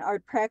activism and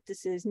art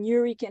practices,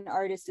 Nuyorican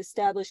artists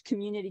established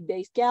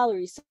community-based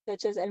galleries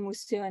such as El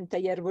Museo and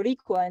Taller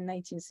Boricua in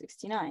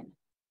 1969.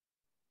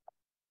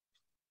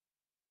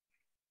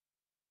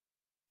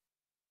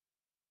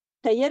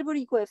 Taller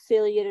Boricua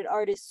affiliated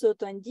artist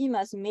Soto and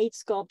Dimas made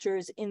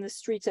sculptures in the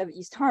streets of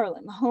East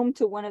Harlem, home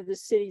to one of the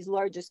city's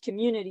largest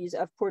communities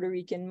of Puerto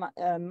Rican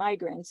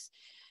migrants,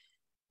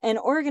 and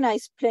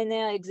organized plein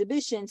air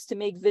exhibitions to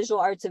make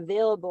visual arts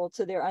available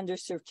to their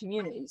underserved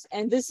communities.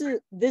 And this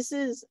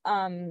is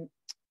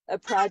a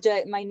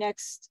project, my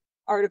next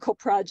article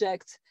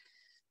project,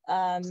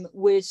 in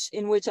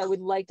which I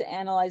would like to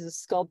analyze the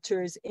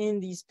sculptures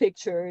in these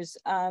pictures,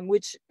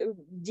 which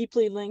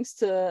deeply links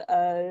to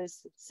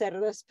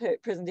Serda's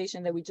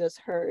presentation that we just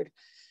heard.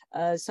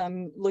 So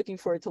I'm looking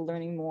forward to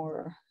learning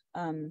more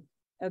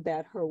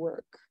about her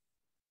work.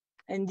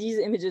 And these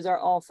images are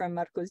all from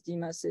Marcos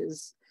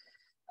Dimas's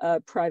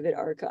private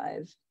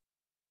archive.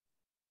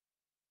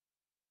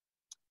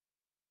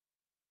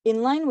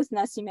 In line with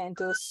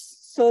Nascimento,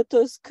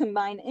 Soto's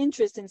combined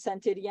interest in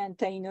Santeria and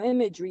Taino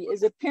imagery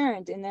is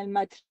apparent in El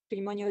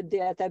Matrimonio de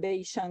Atabey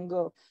y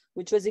Shango,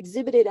 which was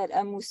exhibited at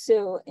a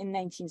museo in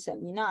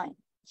 1979.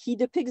 He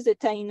depicts the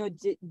Taino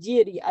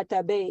deity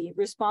Atabey,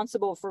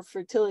 responsible for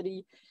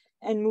fertility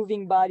and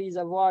moving bodies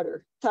of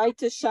water, tied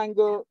to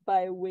Shango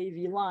by a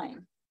wavy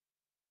line.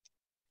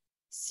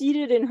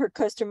 Seated in her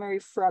customary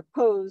frog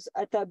pose,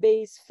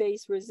 Atabey's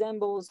face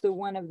resembles the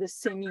one of the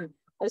Semi,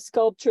 a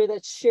sculpture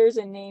that shares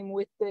a name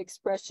with the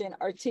expression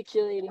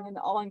articulating an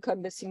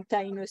all-encompassing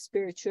Taino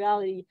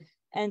spirituality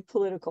and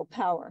political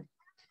power.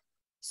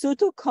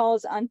 Soto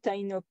calls on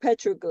Taino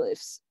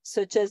petroglyphs,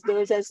 such as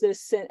those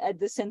at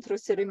the Centro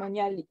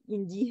Ceremonial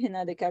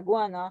Indígena de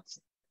Caguana,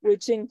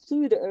 which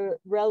include a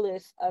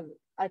relief of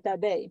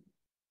Atabey.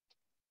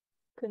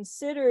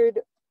 Considered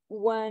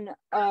one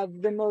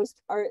of the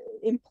most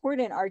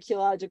important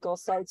archaeological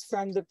sites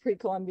from the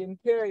pre-Columbian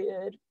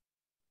period,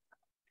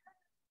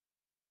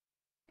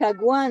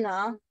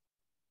 Caguana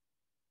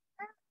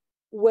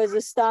was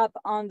a stop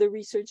on the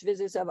research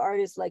visits of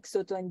artists like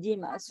Soto and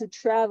Dimas, who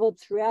traveled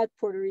throughout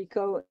Puerto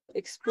Rico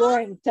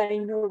exploring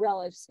Taino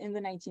relics in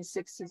the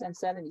 1960s and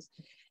 70s.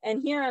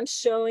 And here I'm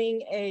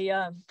showing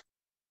a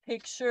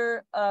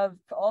picture of,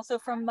 also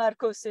from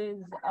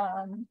Marcos's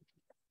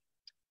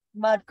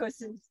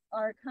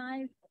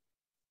archive.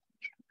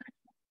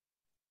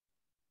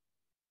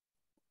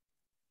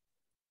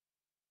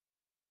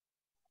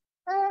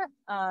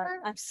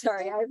 I'm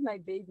sorry, I have my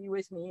baby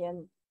with me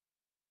and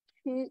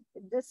he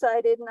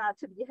decided not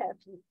to be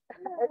happy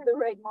at the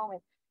right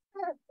moment.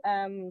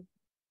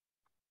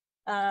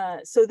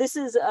 So this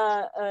is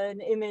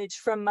an image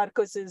from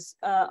Marcos's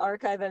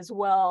archive as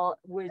well,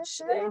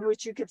 in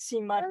which you could see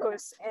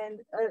Marcos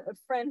and a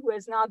friend who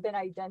has not been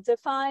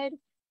identified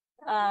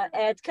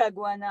at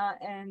Caguana,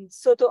 and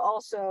Soto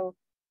also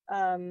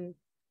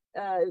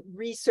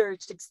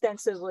researched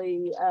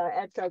extensively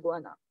at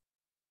Caguana.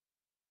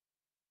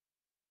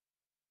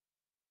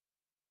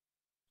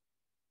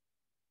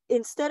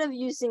 Instead of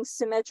using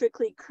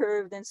symmetrically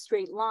curved and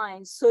straight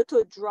lines,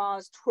 Soto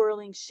draws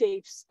twirling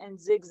shapes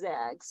and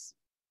zigzags,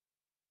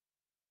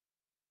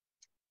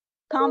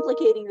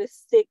 complicating the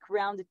thick,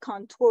 rounded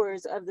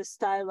contours of the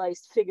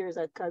stylized figures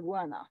at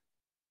Caguana.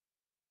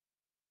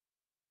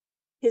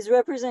 His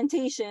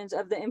representations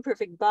of the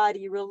imperfect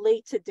body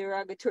relate to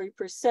derogatory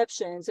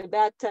perceptions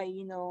about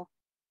Taino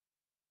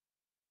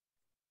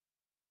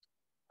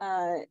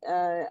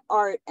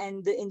art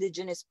and the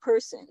indigenous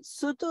person.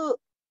 Soto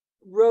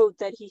wrote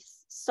that he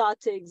sought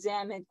to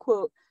examine,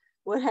 quote,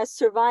 what has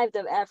survived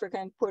of Africa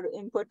in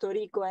Puerto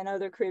Rico and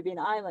other Caribbean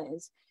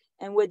islands,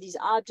 and what these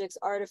objects,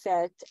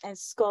 artifacts, and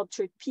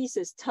sculptured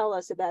pieces tell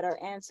us about our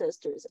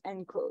ancestors,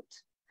 end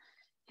quote.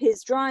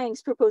 His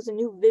drawings propose a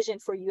new vision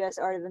for US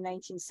art of the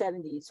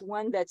 1970s,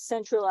 one that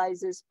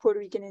centralizes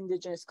Puerto Rican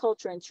indigenous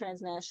culture and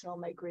transnational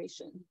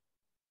migration.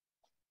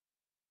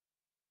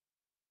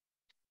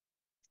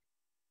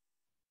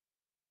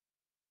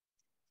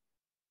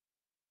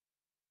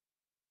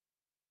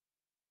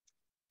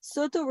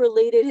 Soto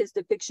related his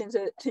depictions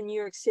to New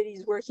York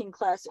City's working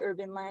class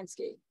urban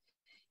landscape.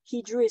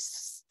 He drew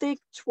his thick,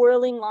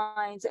 twirling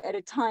lines at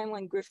a time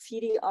when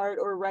graffiti art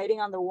or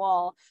writing on the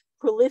wall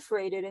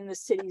proliferated in the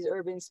city's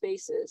urban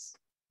spaces.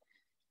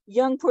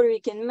 Young Puerto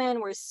Rican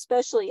men were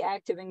especially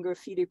active in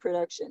graffiti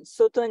production.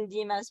 Soto and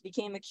Dimas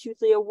became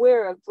acutely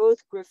aware of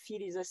both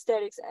graffiti's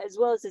aesthetics as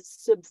well as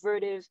its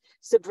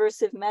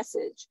subversive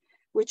message,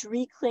 which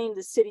reclaimed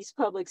the city's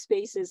public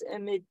spaces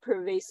amid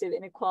pervasive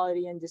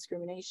inequality and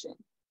discrimination.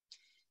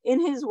 In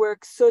his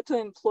work, Soto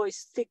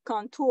employs thick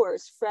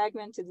contours,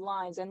 fragmented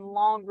lines, and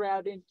long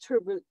rounded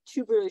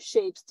tubular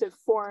shapes to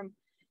form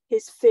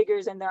his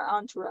figures and their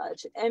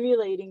entourage,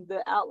 emulating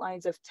the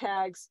outlines of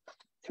tags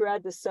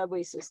throughout the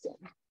subway system.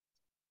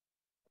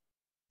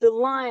 The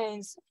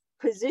lines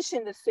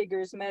position the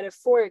figures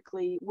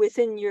metaphorically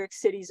within New York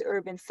City's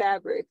urban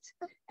fabric,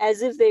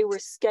 as if they were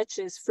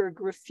sketches for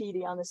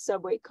graffiti on a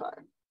subway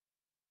car.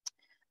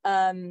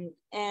 Again,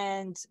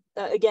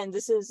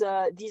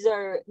 these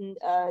are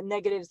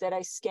negatives that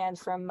I scanned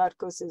from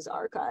Marcos's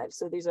archive.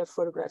 So these are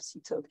photographs he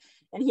took.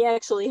 And he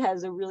actually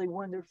has a really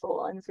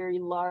wonderful and very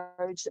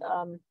large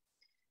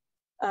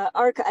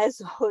archive,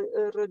 as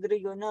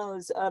Rodrigo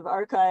knows, of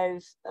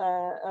archive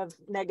of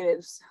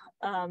negatives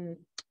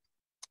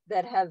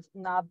that have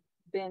not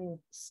been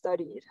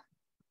studied.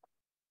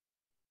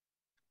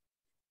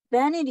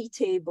 Vanity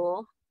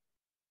table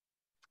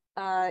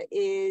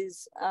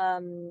is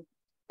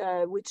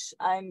which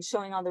I'm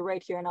showing on the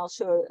right here, and I'll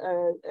show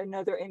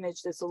another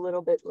image that's a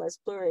little bit less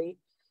blurry,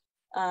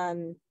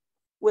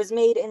 was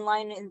made in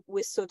line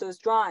with Soto's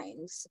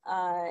drawings,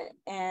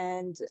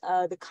 and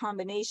the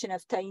combination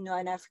of Taino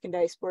and African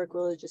diasporic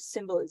religious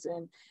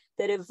symbolism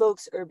that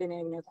evokes urban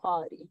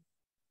inequality.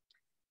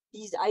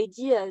 These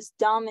ideas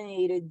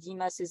dominated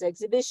Dimas's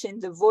exhibition,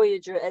 The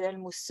Voyager at El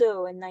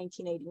Museo in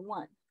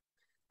 1981.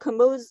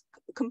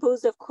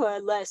 Composed of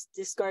coalesced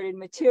discarded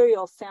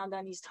material found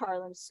on East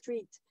Harlem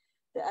Street,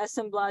 the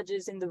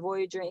assemblages in the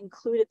Voyager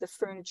included the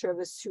furniture of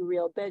a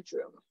surreal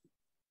bedroom.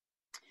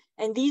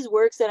 And these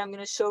works that I'm going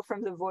to show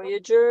from the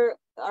Voyager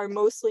are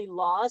mostly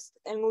lost,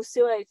 and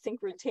Museo, I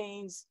think,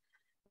 retains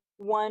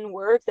one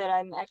work that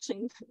I'm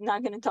actually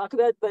not going to talk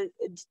about, but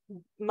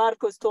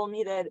Marcos told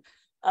me that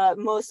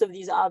most of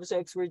these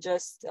objects were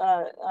just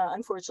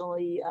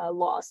unfortunately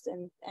lost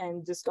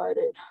and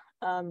discarded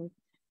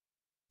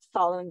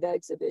following the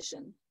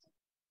exhibition.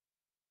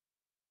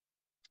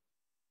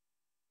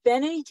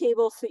 Vanity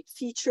table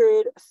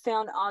featured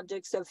found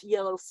objects of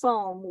yellow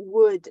foam,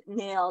 wood,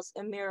 nails,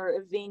 a mirror,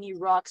 a veiny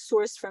rock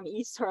sourced from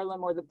East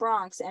Harlem or the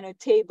Bronx, and a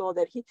table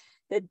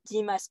that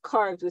Dimas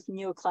carved with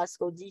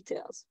neoclassical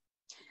details.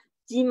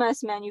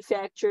 Dimas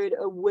manufactured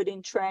a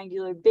wooden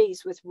triangular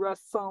base with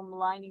rough foam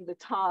lining the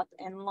top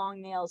and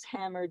long nails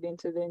hammered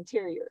into the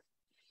interior.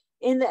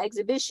 In the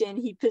exhibition,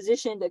 he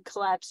positioned a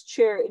collapsed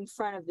chair in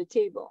front of the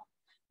table.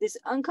 This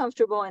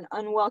uncomfortable and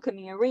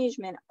unwelcoming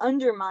arrangement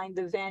undermined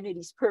the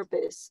vanity's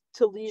purpose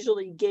to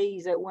leisurely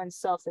gaze at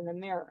oneself in the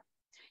mirror.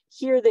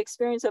 Here, the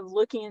experience of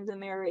looking in the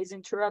mirror is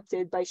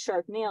interrupted by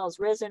sharp nails,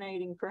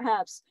 resonating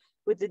perhaps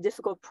with the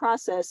difficult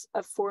process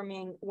of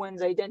forming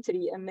one's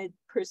identity amid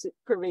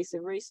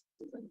pervasive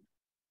racism.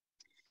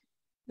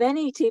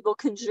 Vanity Table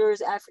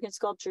conjures African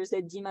sculptures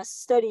that Dimas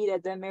studied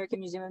at the American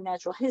Museum of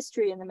Natural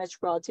History and the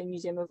Metropolitan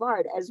Museum of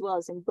Art, as well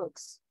as in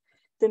books.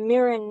 The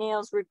mirror and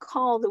nails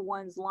recall the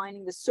ones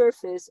lining the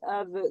surface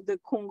of the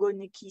Kongo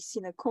Niki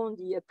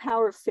Sinakondi, a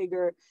power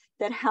figure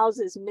that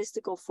houses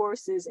mystical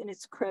forces in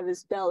its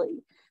crevice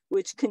belly,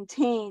 which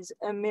contains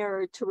a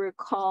mirror to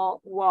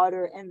recall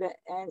water and the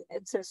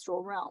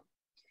ancestral realm.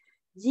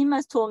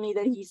 Dimas told me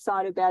that he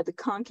thought about the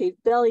concave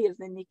belly of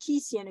the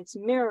Nikisi and its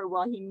mirror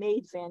while he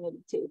made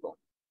Vanity Table.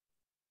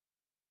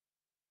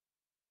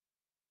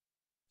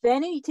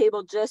 Vanity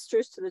Table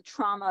gestures to the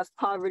trauma of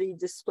poverty,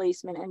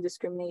 displacement, and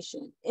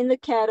discrimination. In the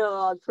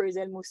catalog for his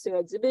El Museo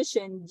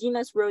exhibition,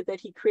 Dimas wrote that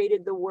he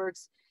created the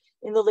works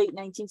in the late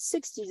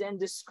 1960s and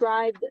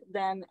described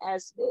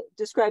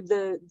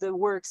the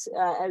works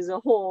as a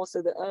whole,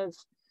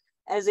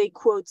 as a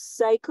quote,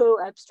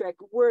 psycho-abstract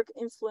work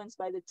influenced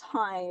by the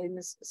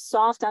times,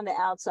 soft on the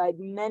outside,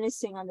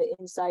 menacing on the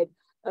inside,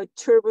 a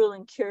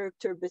turbulent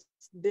character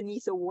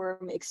beneath a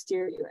warm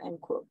exterior,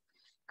 end quote.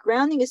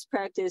 Grounding his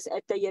practice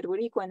at Taller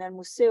Boricua and El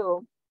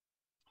Museo,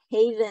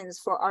 havens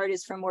for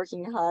artists from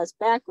working class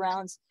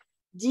backgrounds,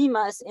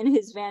 Dimas, in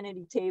his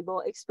Vanity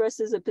Table,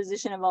 expresses a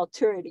position of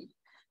alterity.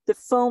 The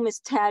foam is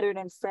tattered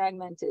and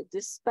fragmented.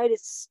 Despite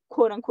its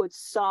quote-unquote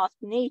soft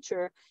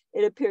nature,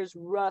 it appears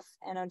rough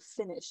and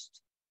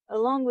unfinished.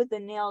 Along with the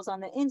nails on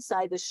the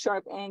inside, the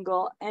sharp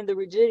angle and the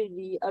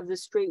rigidity of the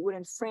straight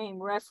wooden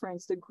frame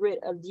reference the grit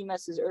of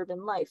Dimas's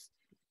urban life,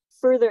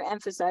 further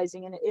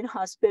emphasizing an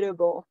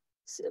inhospitable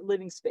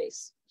living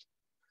space.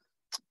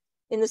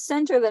 In the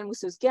center of El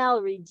Museo's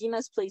gallery,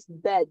 Dimas placed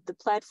bed, the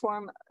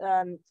platform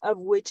of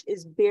which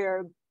is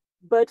bare,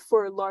 but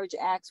for a large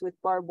axe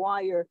with barbed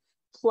wire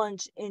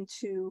plunged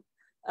into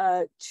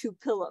 2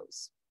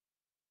 pillows.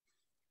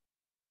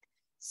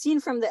 Seen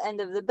from the end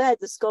of the bed,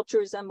 the sculpture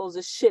resembles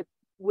a ship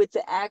with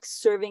the axe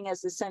serving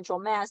as the central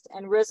mast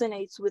and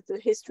resonates with the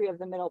history of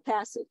the Middle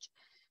Passage.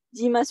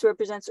 Dimas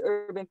represents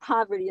urban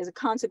poverty as a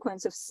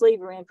consequence of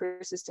slavery and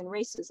persistent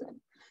racism.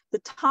 The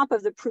top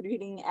of the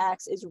protruding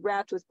axe is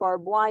wrapped with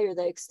barbed wire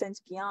that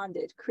extends beyond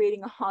it,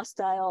 creating a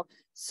hostile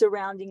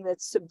surrounding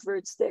that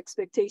subverts the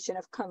expectation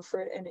of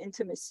comfort and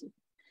intimacy.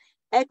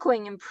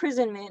 Echoing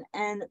imprisonment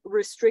and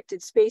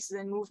restricted spaces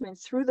and movement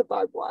through the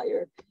barbed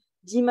wire,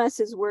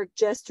 Dimas's work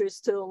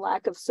gestures to the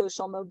lack of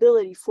social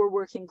mobility for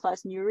working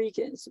class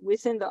Nuyorican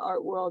within the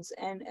art worlds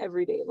and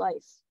everyday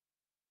life.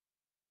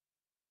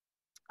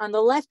 On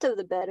the left of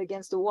the bed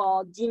against the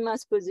wall,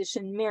 Dimas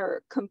positioned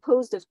mirror,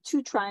 composed of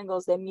 2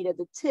 triangles that meet at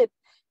the tip.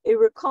 It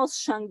recalls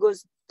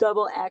Shango's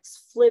double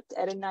axe flipped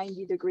at a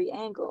 90-degree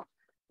angle.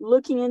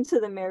 Looking into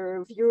the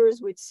mirror, viewers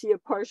would see a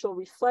partial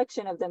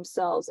reflection of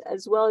themselves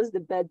as well as the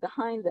bed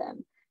behind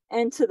them,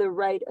 and to the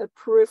right, a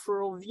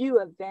peripheral view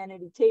of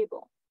Vanity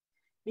Table.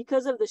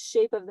 Because of the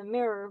shape of the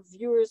mirror,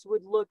 viewers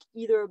would look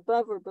either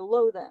above or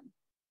below them,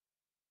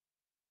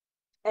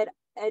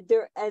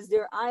 as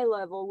their eye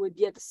level would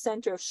be at the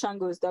center of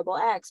Shango's double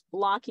axe,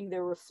 blocking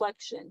their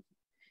reflection.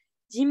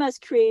 Dimas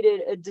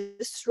created a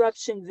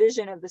disruption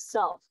vision of the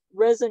self,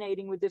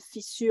 resonating with the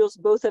fissures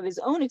both of his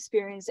own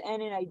experience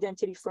and in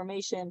identity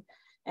formation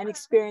and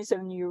experience of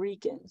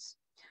Nuyorican.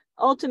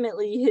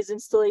 Ultimately, his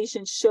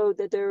installation showed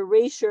that the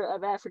erasure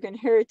of African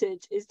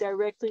heritage is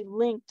directly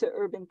linked to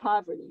urban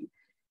poverty,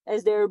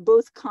 as they are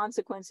both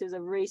consequences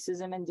of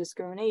racism and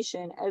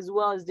discrimination, as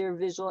well as their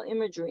visual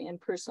imagery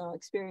and personal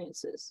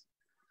experiences.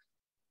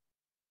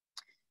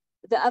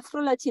 The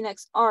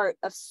Afro-Latinx art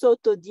of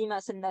Soto,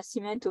 Dimas, and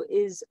Nascimento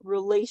is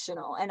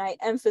relational, and I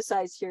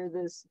emphasize here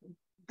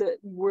the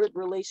word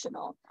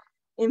relational,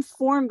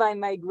 informed by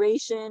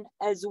migration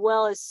as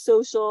well as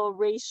social,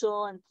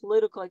 racial, and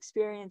political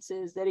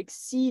experiences that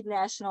exceed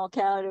national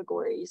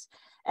categories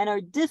and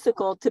are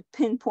difficult to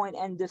pinpoint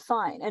and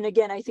define. And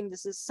again, I think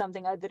this is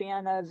something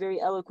Adriana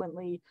very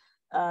eloquently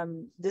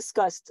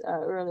discussed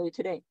earlier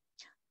today.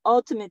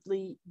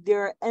 Ultimately,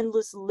 there are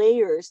endless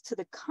layers to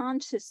the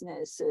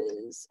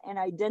consciousnesses and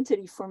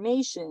identity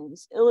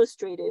formations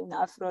illustrated in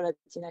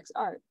Afro-Latinx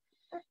art.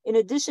 In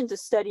addition to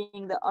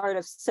studying the art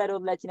of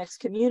settled Latinx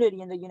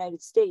community in the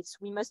United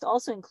States, we must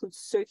also include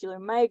circular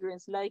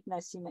migrants like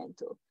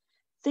Nascimento.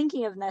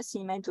 Thinking of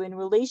Nascimento in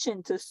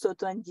relation to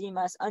Soto and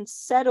Dimas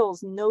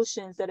unsettles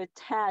notions that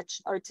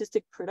attach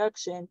artistic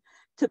production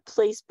to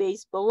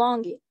place-based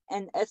belonging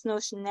and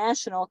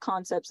ethno-national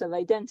concepts of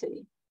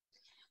identity.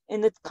 In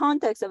the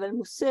context of El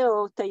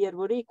Museo, Taller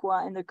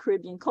Boricua, and the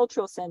Caribbean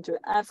Cultural Center,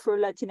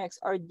 Afro-Latinx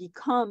art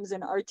becomes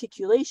an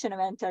articulation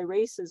of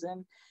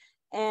anti-racism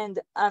and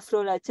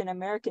Afro-Latin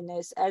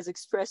Americanness as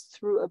expressed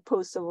through a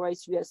post-civil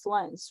rights US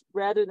lens,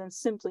 rather than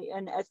simply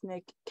an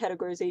ethnic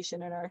categorization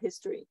in our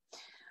history.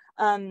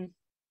 And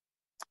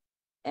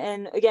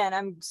again,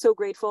 I'm so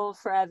grateful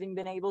for having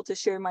been able to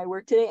share my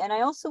work today. And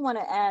I also want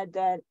to add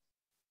that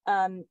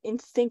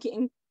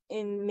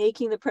in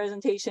making the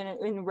presentation,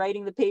 in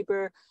writing the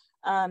paper,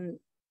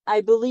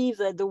 I believe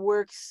that the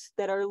works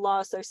that are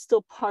lost are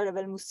still part of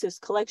El Museo's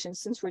collection,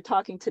 since we're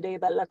talking today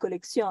about La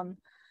Colección.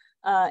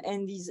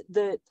 And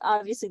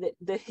obviously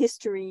the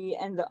history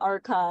and the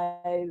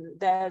archive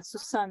that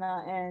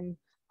Susana and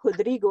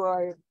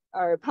Rodrigo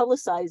are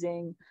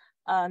publicizing,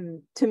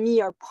 to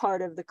me, are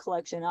part of the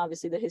collection,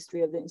 obviously the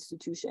history of the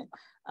institution.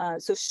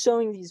 So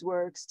showing these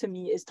works to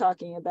me is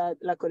talking about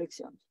La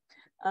Colección.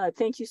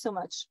 Thank you so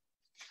much.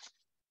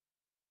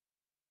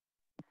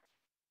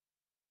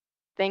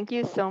 Thank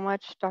you so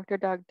much, Dr.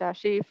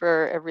 Dardashti,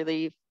 for a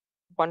really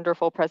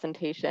wonderful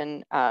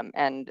presentation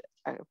and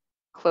a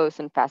close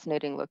and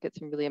fascinating look at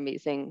some really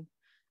amazing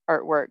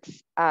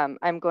artworks.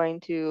 I'm going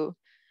to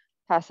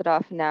pass it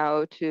off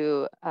now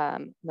to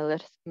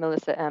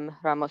Melissa M.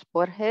 Ramos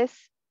Borges,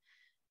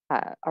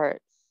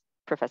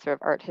 Professor of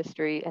Art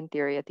History and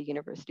Theory at the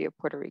University of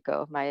Puerto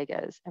Rico,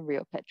 Mayagüez, and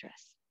Rio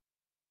Piedras.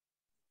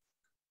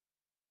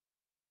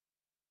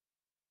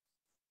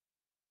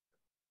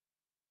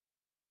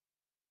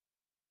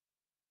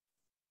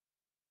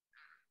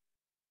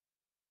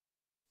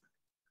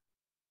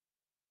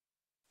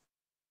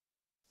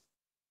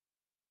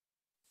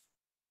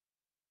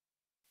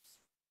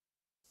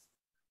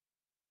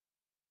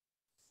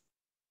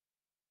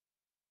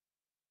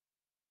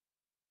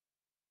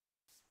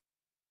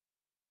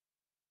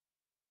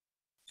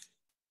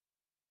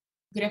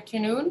 Good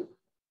afternoon.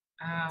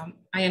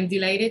 I am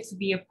delighted to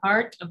be a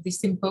part of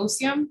this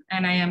symposium,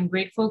 and I am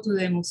grateful to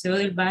the Museo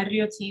del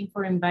Barrio team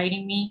for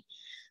inviting me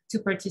to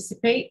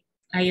participate.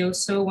 I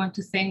also want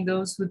to thank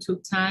those who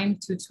took time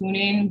to tune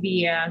in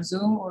via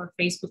Zoom or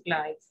Facebook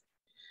Live.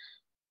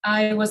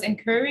 I was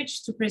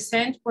encouraged to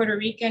present Puerto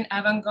Rican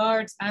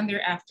avant-gardes and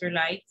their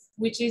afterlife,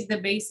 which is the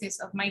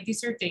basis of my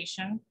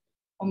dissertation,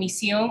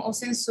 Omisión o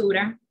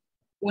Censura,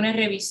 una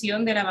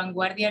revisión de la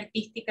vanguardia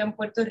artística en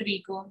Puerto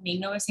Rico,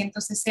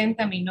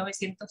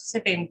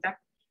 1960-1970,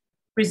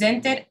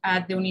 presented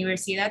at the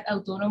Universidad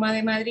Autónoma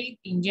de Madrid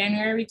in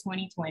January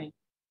 2020.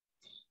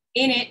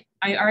 In it,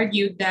 I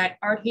argued that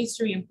art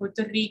history in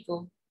Puerto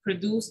Rico,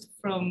 produced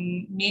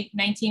from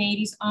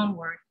mid-1980s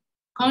onward,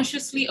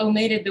 consciously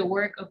omitted the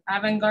work of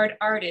avant-garde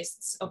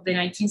artists of the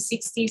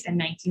 1960s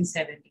and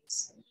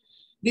 1970s.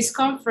 This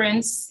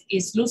conference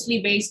is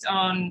loosely based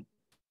on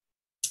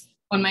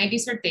my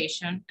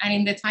dissertation, and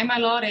in the time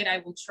allotted, I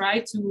will try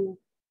to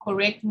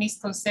correct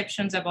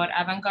misconceptions about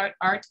avant-garde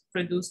art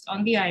produced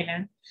on the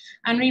island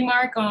and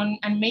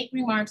make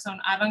remarks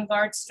on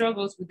avant-garde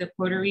struggles with the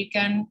Puerto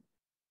Rican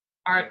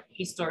art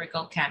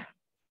historical canon.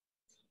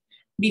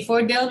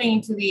 Before delving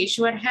into the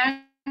issue at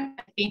hand,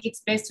 I think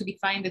it's best to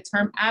define the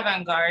term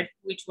avant-garde,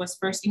 which was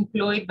first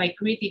employed by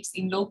critics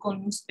in local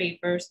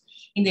newspapers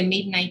in the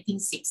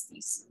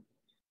mid-1960s.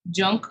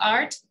 Junk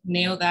art,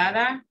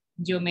 neo-dada,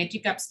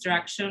 geometric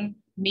abstraction,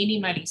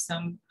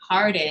 minimalism,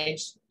 hard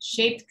edge,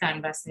 shaped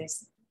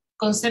canvases,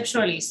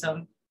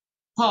 conceptualism,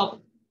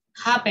 pop,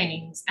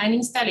 happenings, and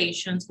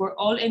installations were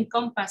all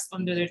encompassed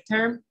under the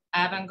term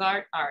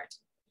avant-garde art.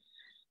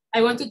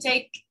 I want to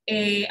take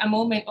a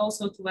moment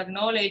also to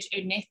acknowledge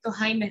Ernesto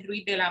Jaime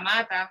Ruiz de la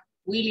Mata,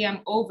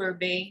 William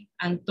Overbay,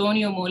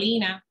 Antonio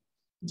Molina,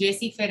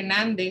 Jesse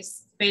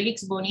Fernandez,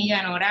 Felix Bonilla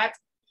Norat,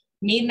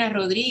 Mirna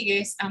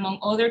Rodriguez, among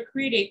other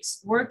critics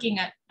working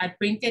at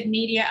printed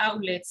media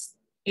outlets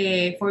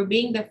for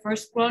being the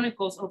first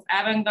chronicles of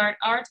avant-garde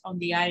art on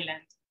the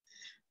island.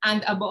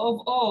 And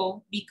above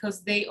all,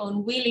 because they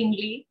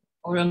unwillingly,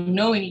 or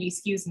unknowingly,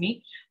 excuse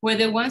me, were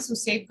the ones who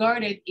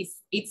safeguarded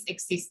its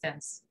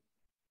existence.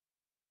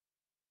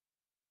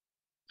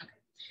 Okay.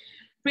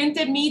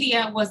 Printed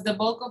media was the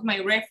bulk of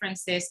my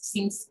references,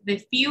 since the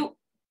few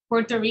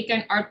Puerto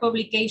Rican art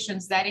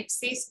publications that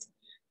exist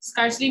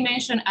scarcely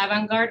mention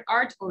avant-garde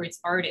art or its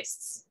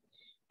artists.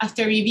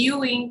 After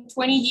reviewing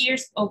 20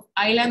 years of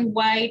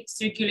island-wide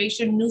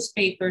circulation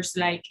newspapers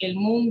like El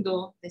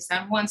Mundo, the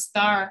San Juan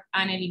Star,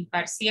 and El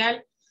Imparcial,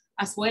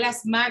 as well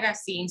as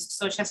magazines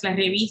such as La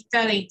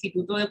Revista de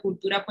Instituto de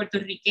Cultura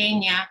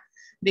Puertorriqueña,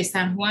 the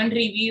San Juan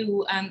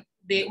Review, and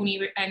the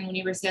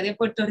Universidad de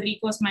Puerto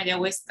Rico's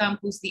Mayagüez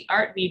campus, the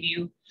Art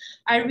Review,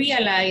 I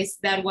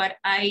realized that what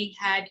I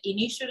had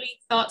initially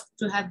thought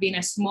to have been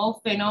a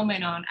small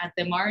phenomenon at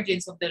the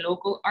margins of the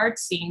local art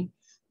scene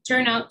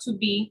turned out to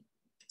be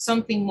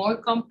something more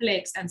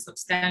complex and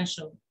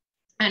substantial,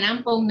 an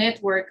ample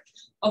network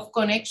of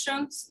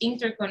connections,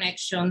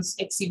 interconnections,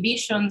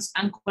 exhibitions,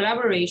 and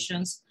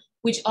collaborations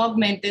which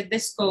augmented the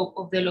scope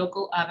of the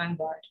local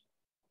avant-garde.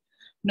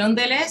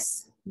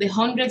 Nonetheless, the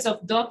hundreds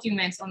of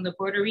documents on the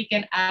Puerto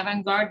Rican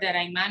avant-garde that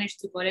I managed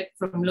to collect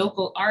from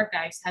local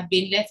archives have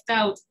been left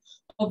out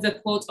of the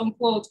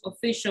quote-unquote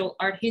official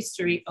art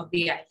history of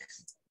the island.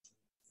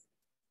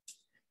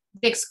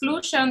 The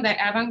exclusion that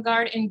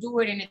avant-garde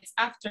endured in its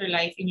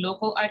afterlife in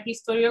local art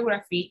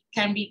historiography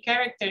can be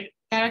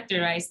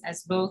characterized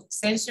as both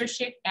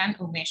censorship and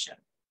omission.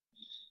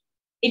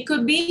 It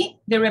could be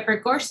the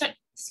repercussion,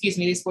 excuse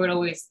me, this word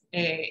always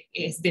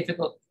is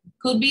difficult,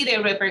 could be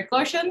the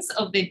repercussions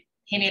of the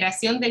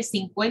Generación del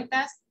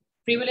 50s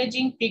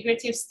privileging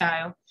figurative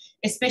style,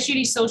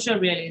 especially social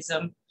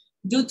realism,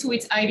 due to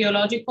its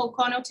ideological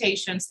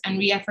connotations and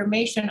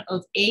reaffirmation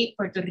of a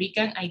Puerto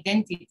Rican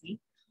identity,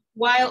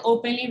 while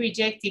openly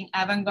rejecting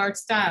avant-garde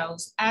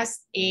styles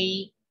as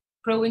a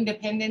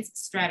pro-independence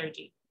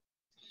strategy.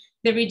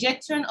 The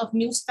rejection of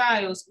new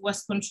styles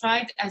was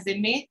contrived as the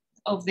myth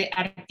of the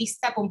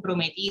artista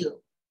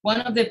comprometido,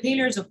 one of the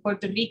pillars of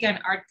Puerto Rican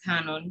art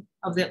canon,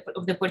 of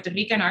the Puerto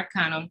Rican art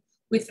canon,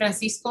 with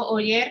Francisco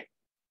Oller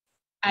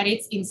at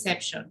its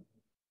inception.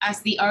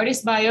 As the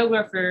artist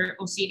biographer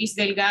Osiris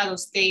Delgado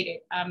stated,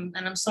 and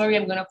I'm sorry,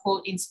 I'm gonna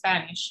quote in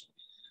Spanish,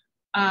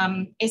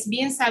 es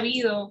bien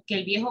sabido que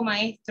el viejo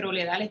maestro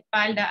le da la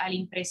espalda al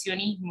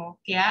impresionismo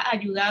que ha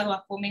ayudado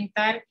a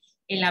fomentar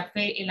en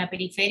la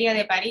periferia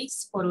de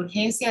París por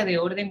urgencia de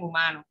orden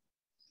humano.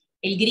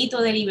 El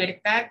grito de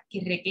libertad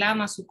que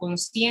reclama su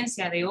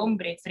conciencia de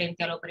hombre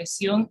frente a la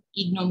opresión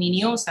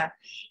ignominiosa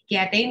que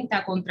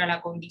atenta contra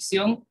la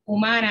condición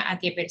humana a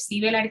que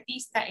percibe el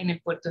artista en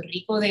el Puerto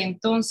Rico de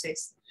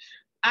entonces,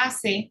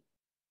 hace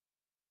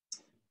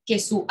que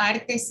su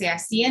arte se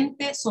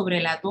asiente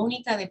sobre la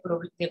tónica de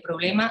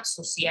problema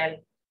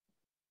social.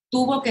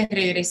 Tuvo que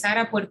regresar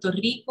a Puerto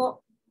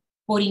Rico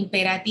por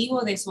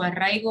imperativo de su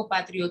arraigo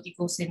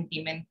patriótico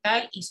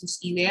sentimental y sus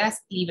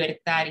ideas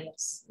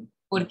libertarias,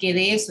 porque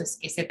de eso es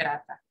que se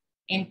trata,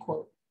 end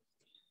quote.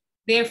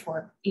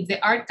 Therefore, if the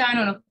art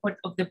canon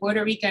of the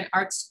Puerto Rican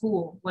Art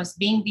School was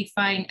being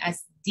defined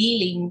as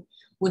dealing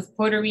with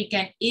Puerto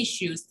Rican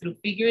issues through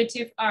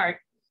figurative art,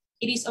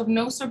 it is of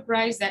no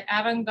surprise that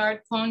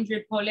avant-garde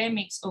conjured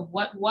polemics of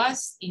what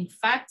was, in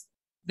fact,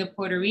 the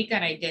Puerto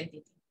Rican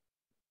identity.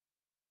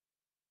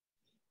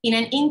 In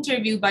an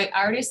interview by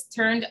artist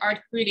turned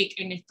art critic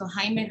Ernesto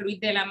Jaime Ruiz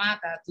de la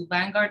Mata to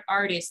vanguard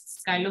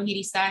artists Carlos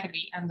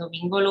Irizarry and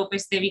Domingo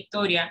López de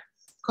Victoria,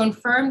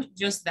 confirmed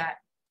just that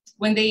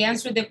when they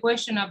answered the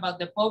question about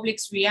the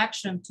public's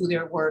reaction to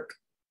their work.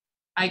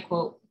 I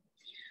quote,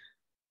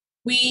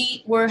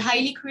 "We were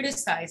highly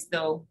criticized,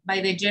 though,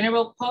 by the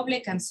general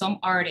public and some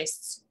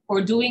artists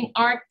for doing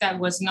art that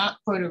was not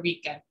Puerto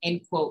Rican,"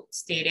 end quote,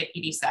 stated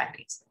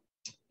Irizarry.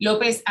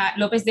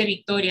 López de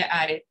Victoria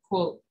added,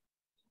 quote,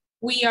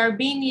 "We are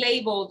being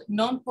labeled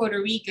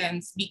non-Puerto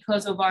Ricans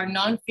because of our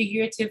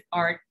non-figurative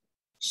art,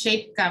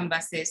 shaped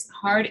canvases,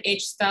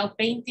 hard-edge style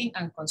painting,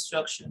 and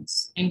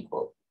constructions," end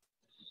quote.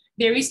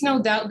 There is no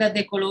doubt that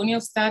the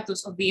colonial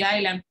status of the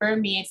island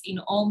permeates in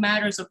all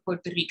matters of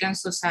Puerto Rican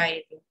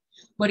society,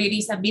 but it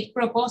is a bit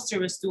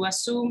preposterous to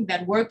assume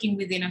that working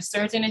within a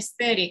certain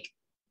aesthetic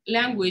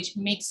language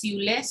makes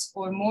you less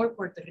or more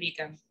Puerto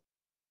Rican.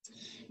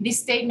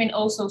 This statement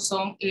also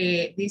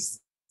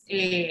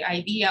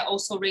idea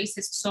also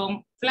raises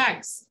some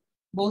flags.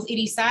 Both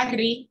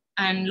Irizarry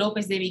and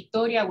López de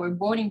Victoria were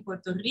born in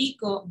Puerto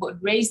Rico,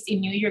 but raised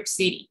in New York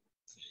City.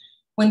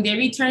 When they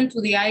returned to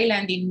the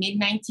island in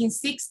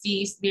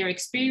mid-1960s, their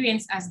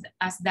experience as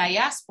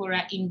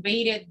diaspora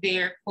invaded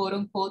their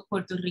quote-unquote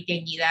Puerto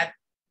Ricanidad.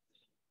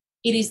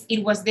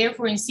 It was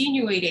therefore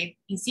insinuated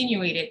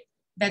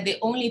that the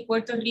only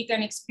Puerto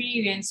Rican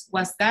experience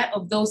was that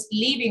of those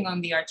living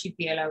on the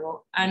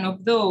archipelago and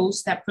of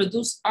those that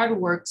produce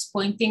artworks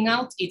pointing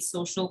out its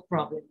social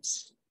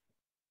problems.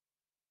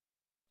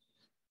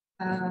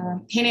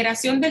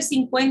 Generación del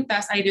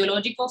 50's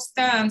ideological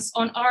stance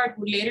on art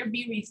would later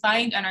be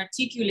refined and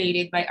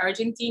articulated by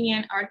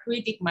Argentinian art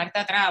critic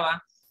Marta Traba,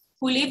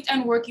 who lived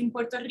and worked in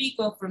Puerto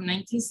Rico from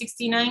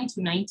 1969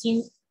 to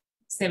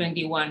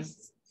 1971.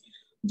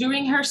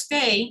 During her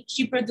stay,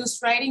 she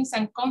produced writings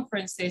and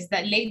conferences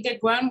that laid the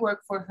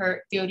groundwork for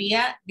her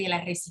Teoría de la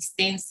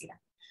Resistencia,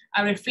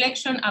 a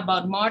reflection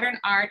about modern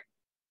art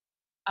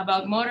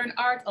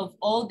of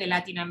all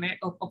Latin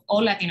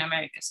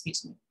America,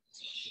 excuse me.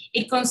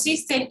 It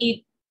consisted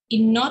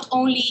not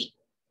only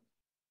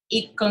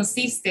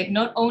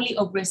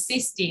of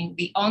resisting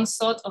the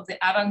onslaught of the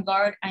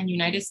avant-garde and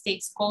United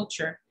States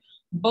culture,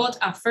 but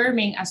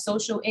affirming a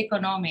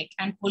socio-economic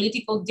and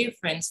political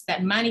difference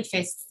that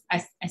manifests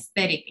as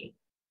aesthetically.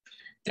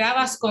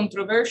 Trava's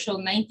controversial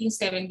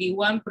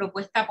 1971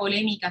 propuesta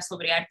polémica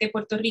sobre arte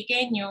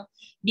puertorriqueño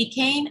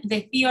became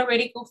the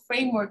theoretical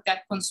framework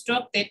that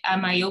constructed a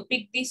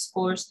myopic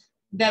discourse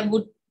that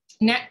would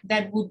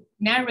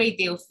narrate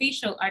the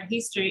official art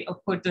history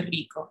of Puerto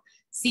Rico,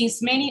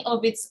 since many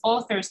of its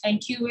authors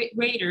and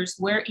curators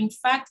were in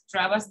fact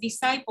Trava's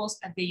disciples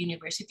at the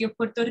University of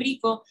Puerto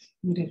Rico,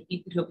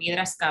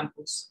 Piedras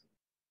campus.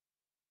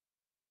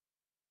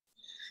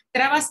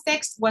 Trava's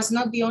text was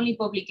not the only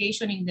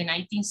publication in the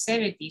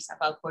 1970s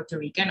about Puerto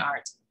Rican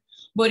art,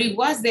 but it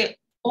was the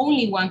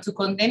only one to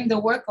condemn the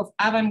work of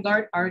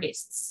avant-garde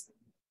artists,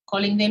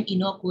 calling them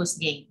innocuous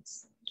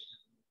games.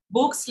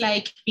 Books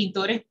like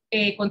Pintores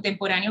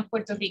Contemporáneos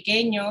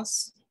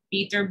Puertorriqueños,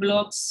 Peter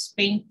Bloch's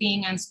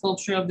Painting and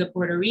Sculpture of the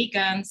Puerto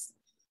Ricans,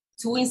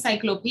 two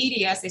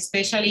encyclopedias,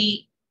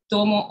 especially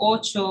Tomo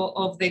 8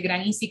 of the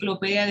Gran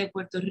Enciclopedia de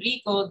Puerto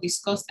Rico,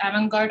 discussed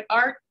avant-garde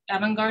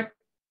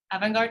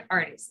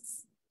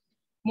artists.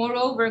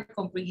 Moreover,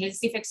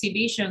 comprehensive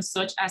exhibitions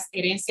such as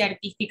Herencia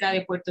Artística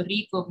de Puerto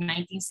Rico of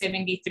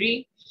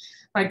 1973,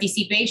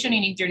 participation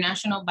in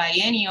international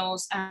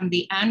biennials, and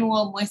the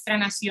annual Muestra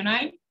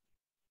Nacional,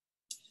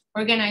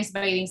 organized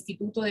by the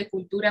Instituto de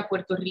Cultura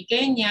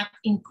Puertorriqueña,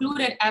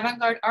 included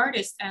avant-garde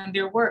artists and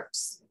their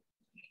works.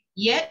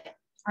 Yet,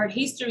 art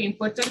history in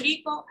Puerto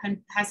Rico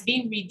has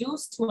been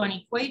reduced to an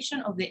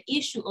equation of the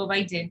issue of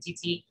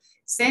identity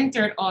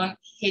centered on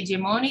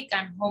hegemonic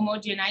and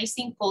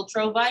homogenizing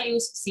cultural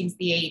values since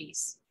the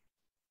 80s.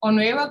 On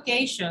rare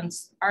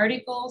occasions,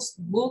 articles,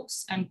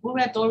 books, and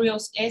curatorial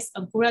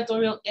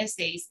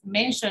essays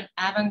mention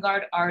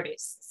avant-garde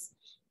artists.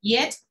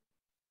 Yet,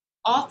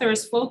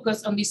 authors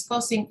focus on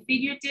discussing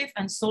figurative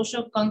and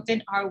social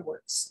content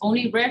artworks,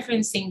 only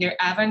referencing their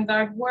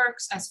avant-garde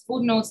works as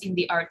footnotes in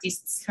the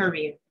artist's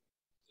career.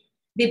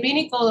 The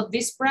pinnacle of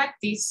this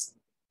practice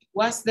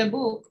was the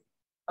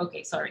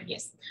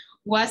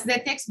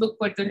textbook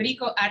Puerto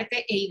Rico,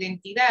 Arte e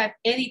Identidad,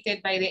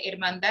 edited by the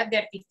Hermandad de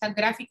Artistas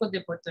Gráficos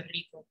de Puerto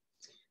Rico.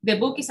 The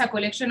book is a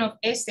collection of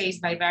essays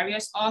by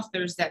various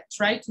authors that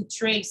try to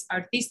trace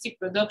artistic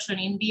production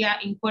in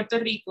Puerto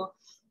Rico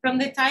from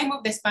the time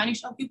of the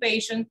Spanish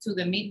occupation to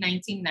the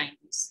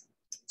mid-1990s.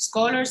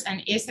 Scholars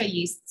and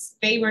essayists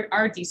favored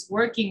artists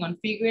working on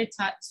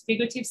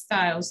figurative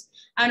styles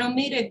and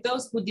omitted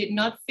those who did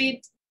not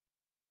fit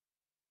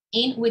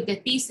in with the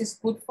thesis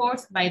put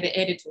forth by the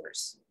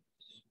editors.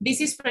 This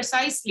is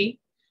precisely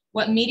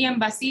what Miriam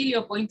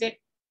Basilio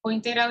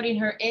pointed out in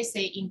her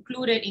essay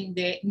included in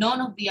the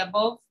None of the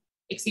Above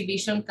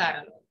exhibition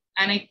catalog.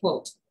 And I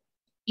quote,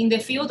 "In the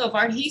field of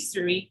art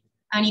history,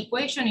 an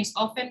equation is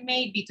often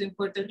made between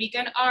Puerto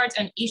Rican art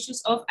and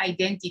issues of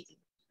identity,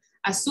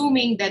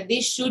 assuming that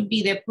this should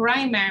be the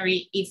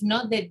primary, if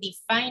not the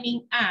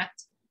defining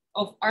act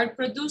of art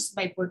produced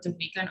by Puerto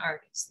Rican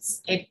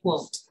artists," end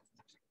quote.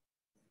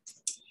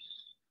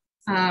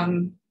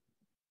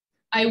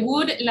 I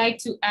would like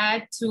to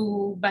add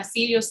to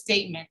Basilio's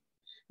statement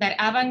that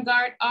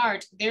avant-garde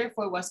art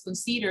therefore was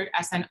considered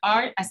as an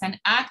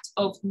act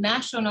of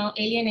national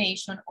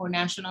alienation or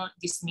national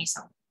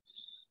dismissal.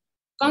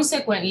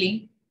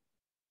 Consequently,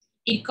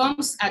 it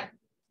comes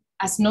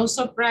as no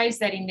surprise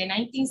that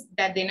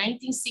the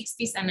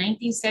 1960s and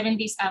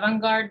 1970s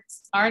avant-garde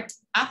art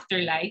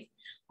afterlife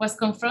was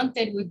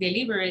confronted with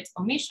deliberate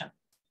omission.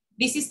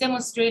 This is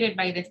demonstrated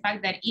by the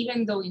fact that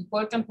even though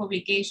important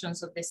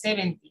publications of the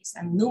 70s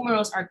and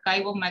numerous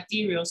archival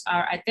materials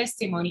are a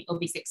testimony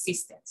of its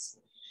existence,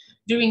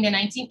 during the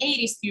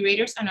 1980s,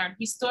 curators and art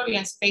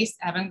historians phased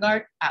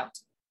avant-garde out.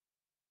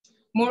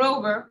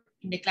 Moreover,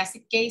 in the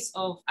classic case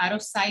of Out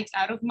of Sight,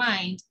 Out of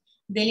Mind,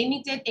 the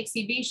limited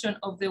exhibition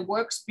of the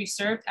works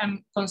preserved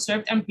and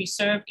conserved and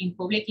preserved in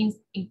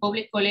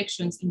public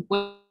collections in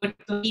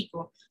Puerto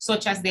Rico,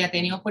 such as the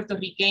Ateneo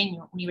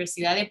Puertorriqueño,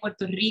 Universidad de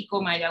Puerto Rico,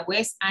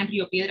 Mayagüez, and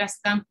Rio Piedras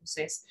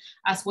campuses,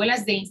 as well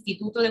as the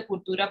Instituto de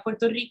Cultura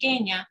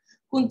Puertorriqueña,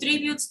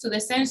 contributes to the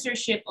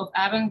censorship of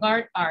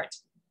avant-garde art,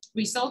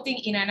 resulting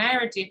in a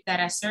narrative that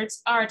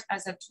asserts art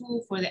as a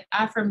tool for the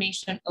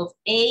affirmation of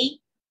a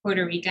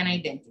Puerto Rican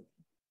identity.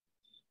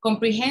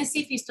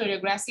 Comprehensive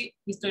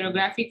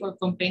historiographic or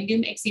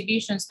compendium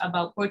exhibitions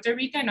about Puerto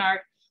Rican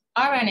art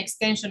are an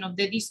extension of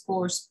the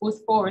discourse put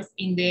forth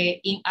in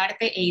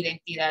Arte e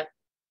Identidad,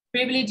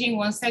 privileging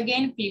once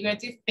again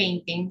figurative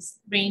paintings,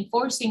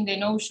 reinforcing the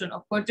notion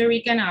of Puerto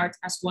Rican art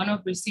as one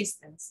of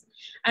resistance,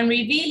 and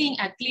revealing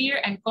a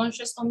clear and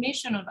conscious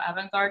omission of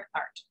avant-garde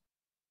art.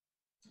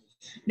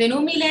 The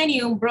new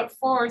millennium brought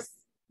forth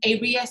a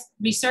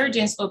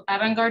resurgence of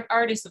avant-garde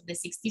artists of the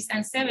 60s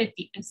and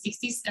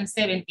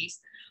 70s,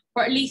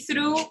 partly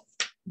through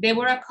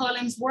Deborah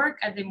Cullen's work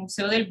at the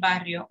Museo del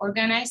Barrio,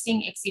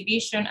 organizing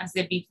exhibition as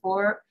the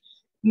before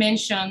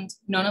mentioned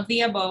None of the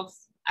Above,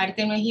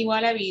 Arte no es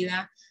igual a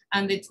vida,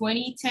 and the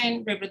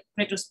 2010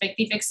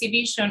 retrospective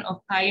exhibition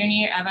of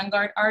pioneer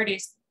avant-garde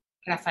artist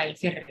Rafael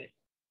Ferrer.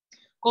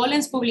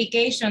 Cullen's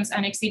publications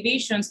and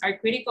exhibitions are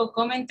critical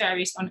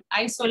commentaries on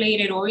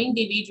isolated or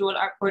individual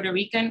Puerto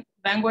Rican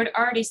vanguard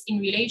artists in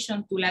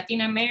relation to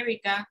Latin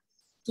America,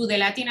 to the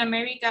Latin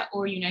America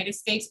or United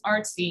States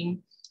art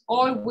scene,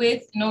 or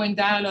in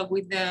dialogue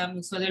with the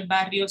Museo del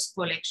Barrio's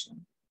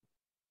collection.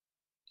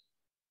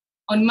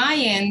 On my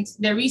end,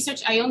 the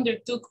research I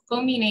undertook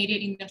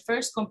culminated in the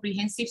first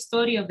comprehensive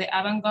study of the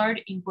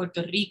avant-garde in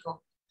Puerto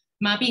Rico,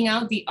 mapping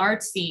out the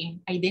art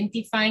scene,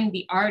 identifying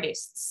the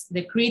artists,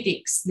 the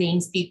critics, the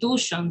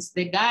institutions,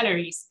 the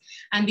galleries,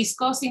 and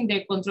discussing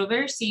their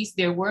controversies,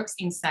 their works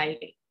inside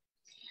it.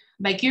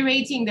 By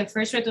curating the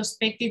first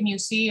retrospective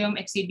museum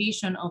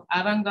exhibition of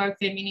avant-garde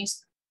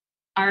feminist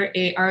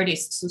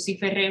artist Susie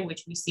Ferrer,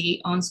 which we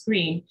see on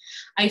screen,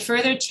 I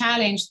further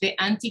challenged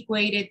the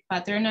antiquated,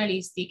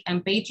 paternalistic,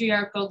 and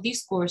patriarchal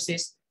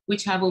discourses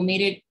which have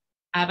omitted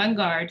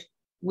avant-garde,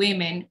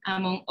 women,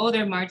 among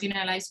other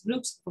marginalized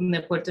groups from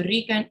the Puerto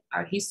Rican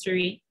art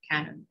history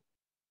canon.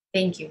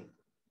 Thank you.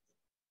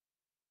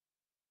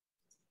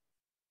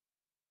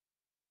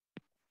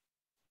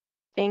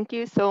 Thank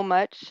you so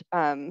much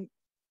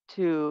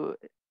to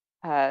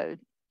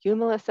you,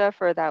 Melissa,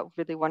 for that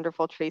really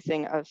wonderful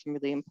tracing of some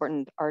really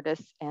important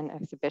artists and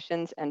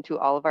exhibitions, and to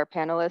all of our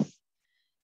panelists.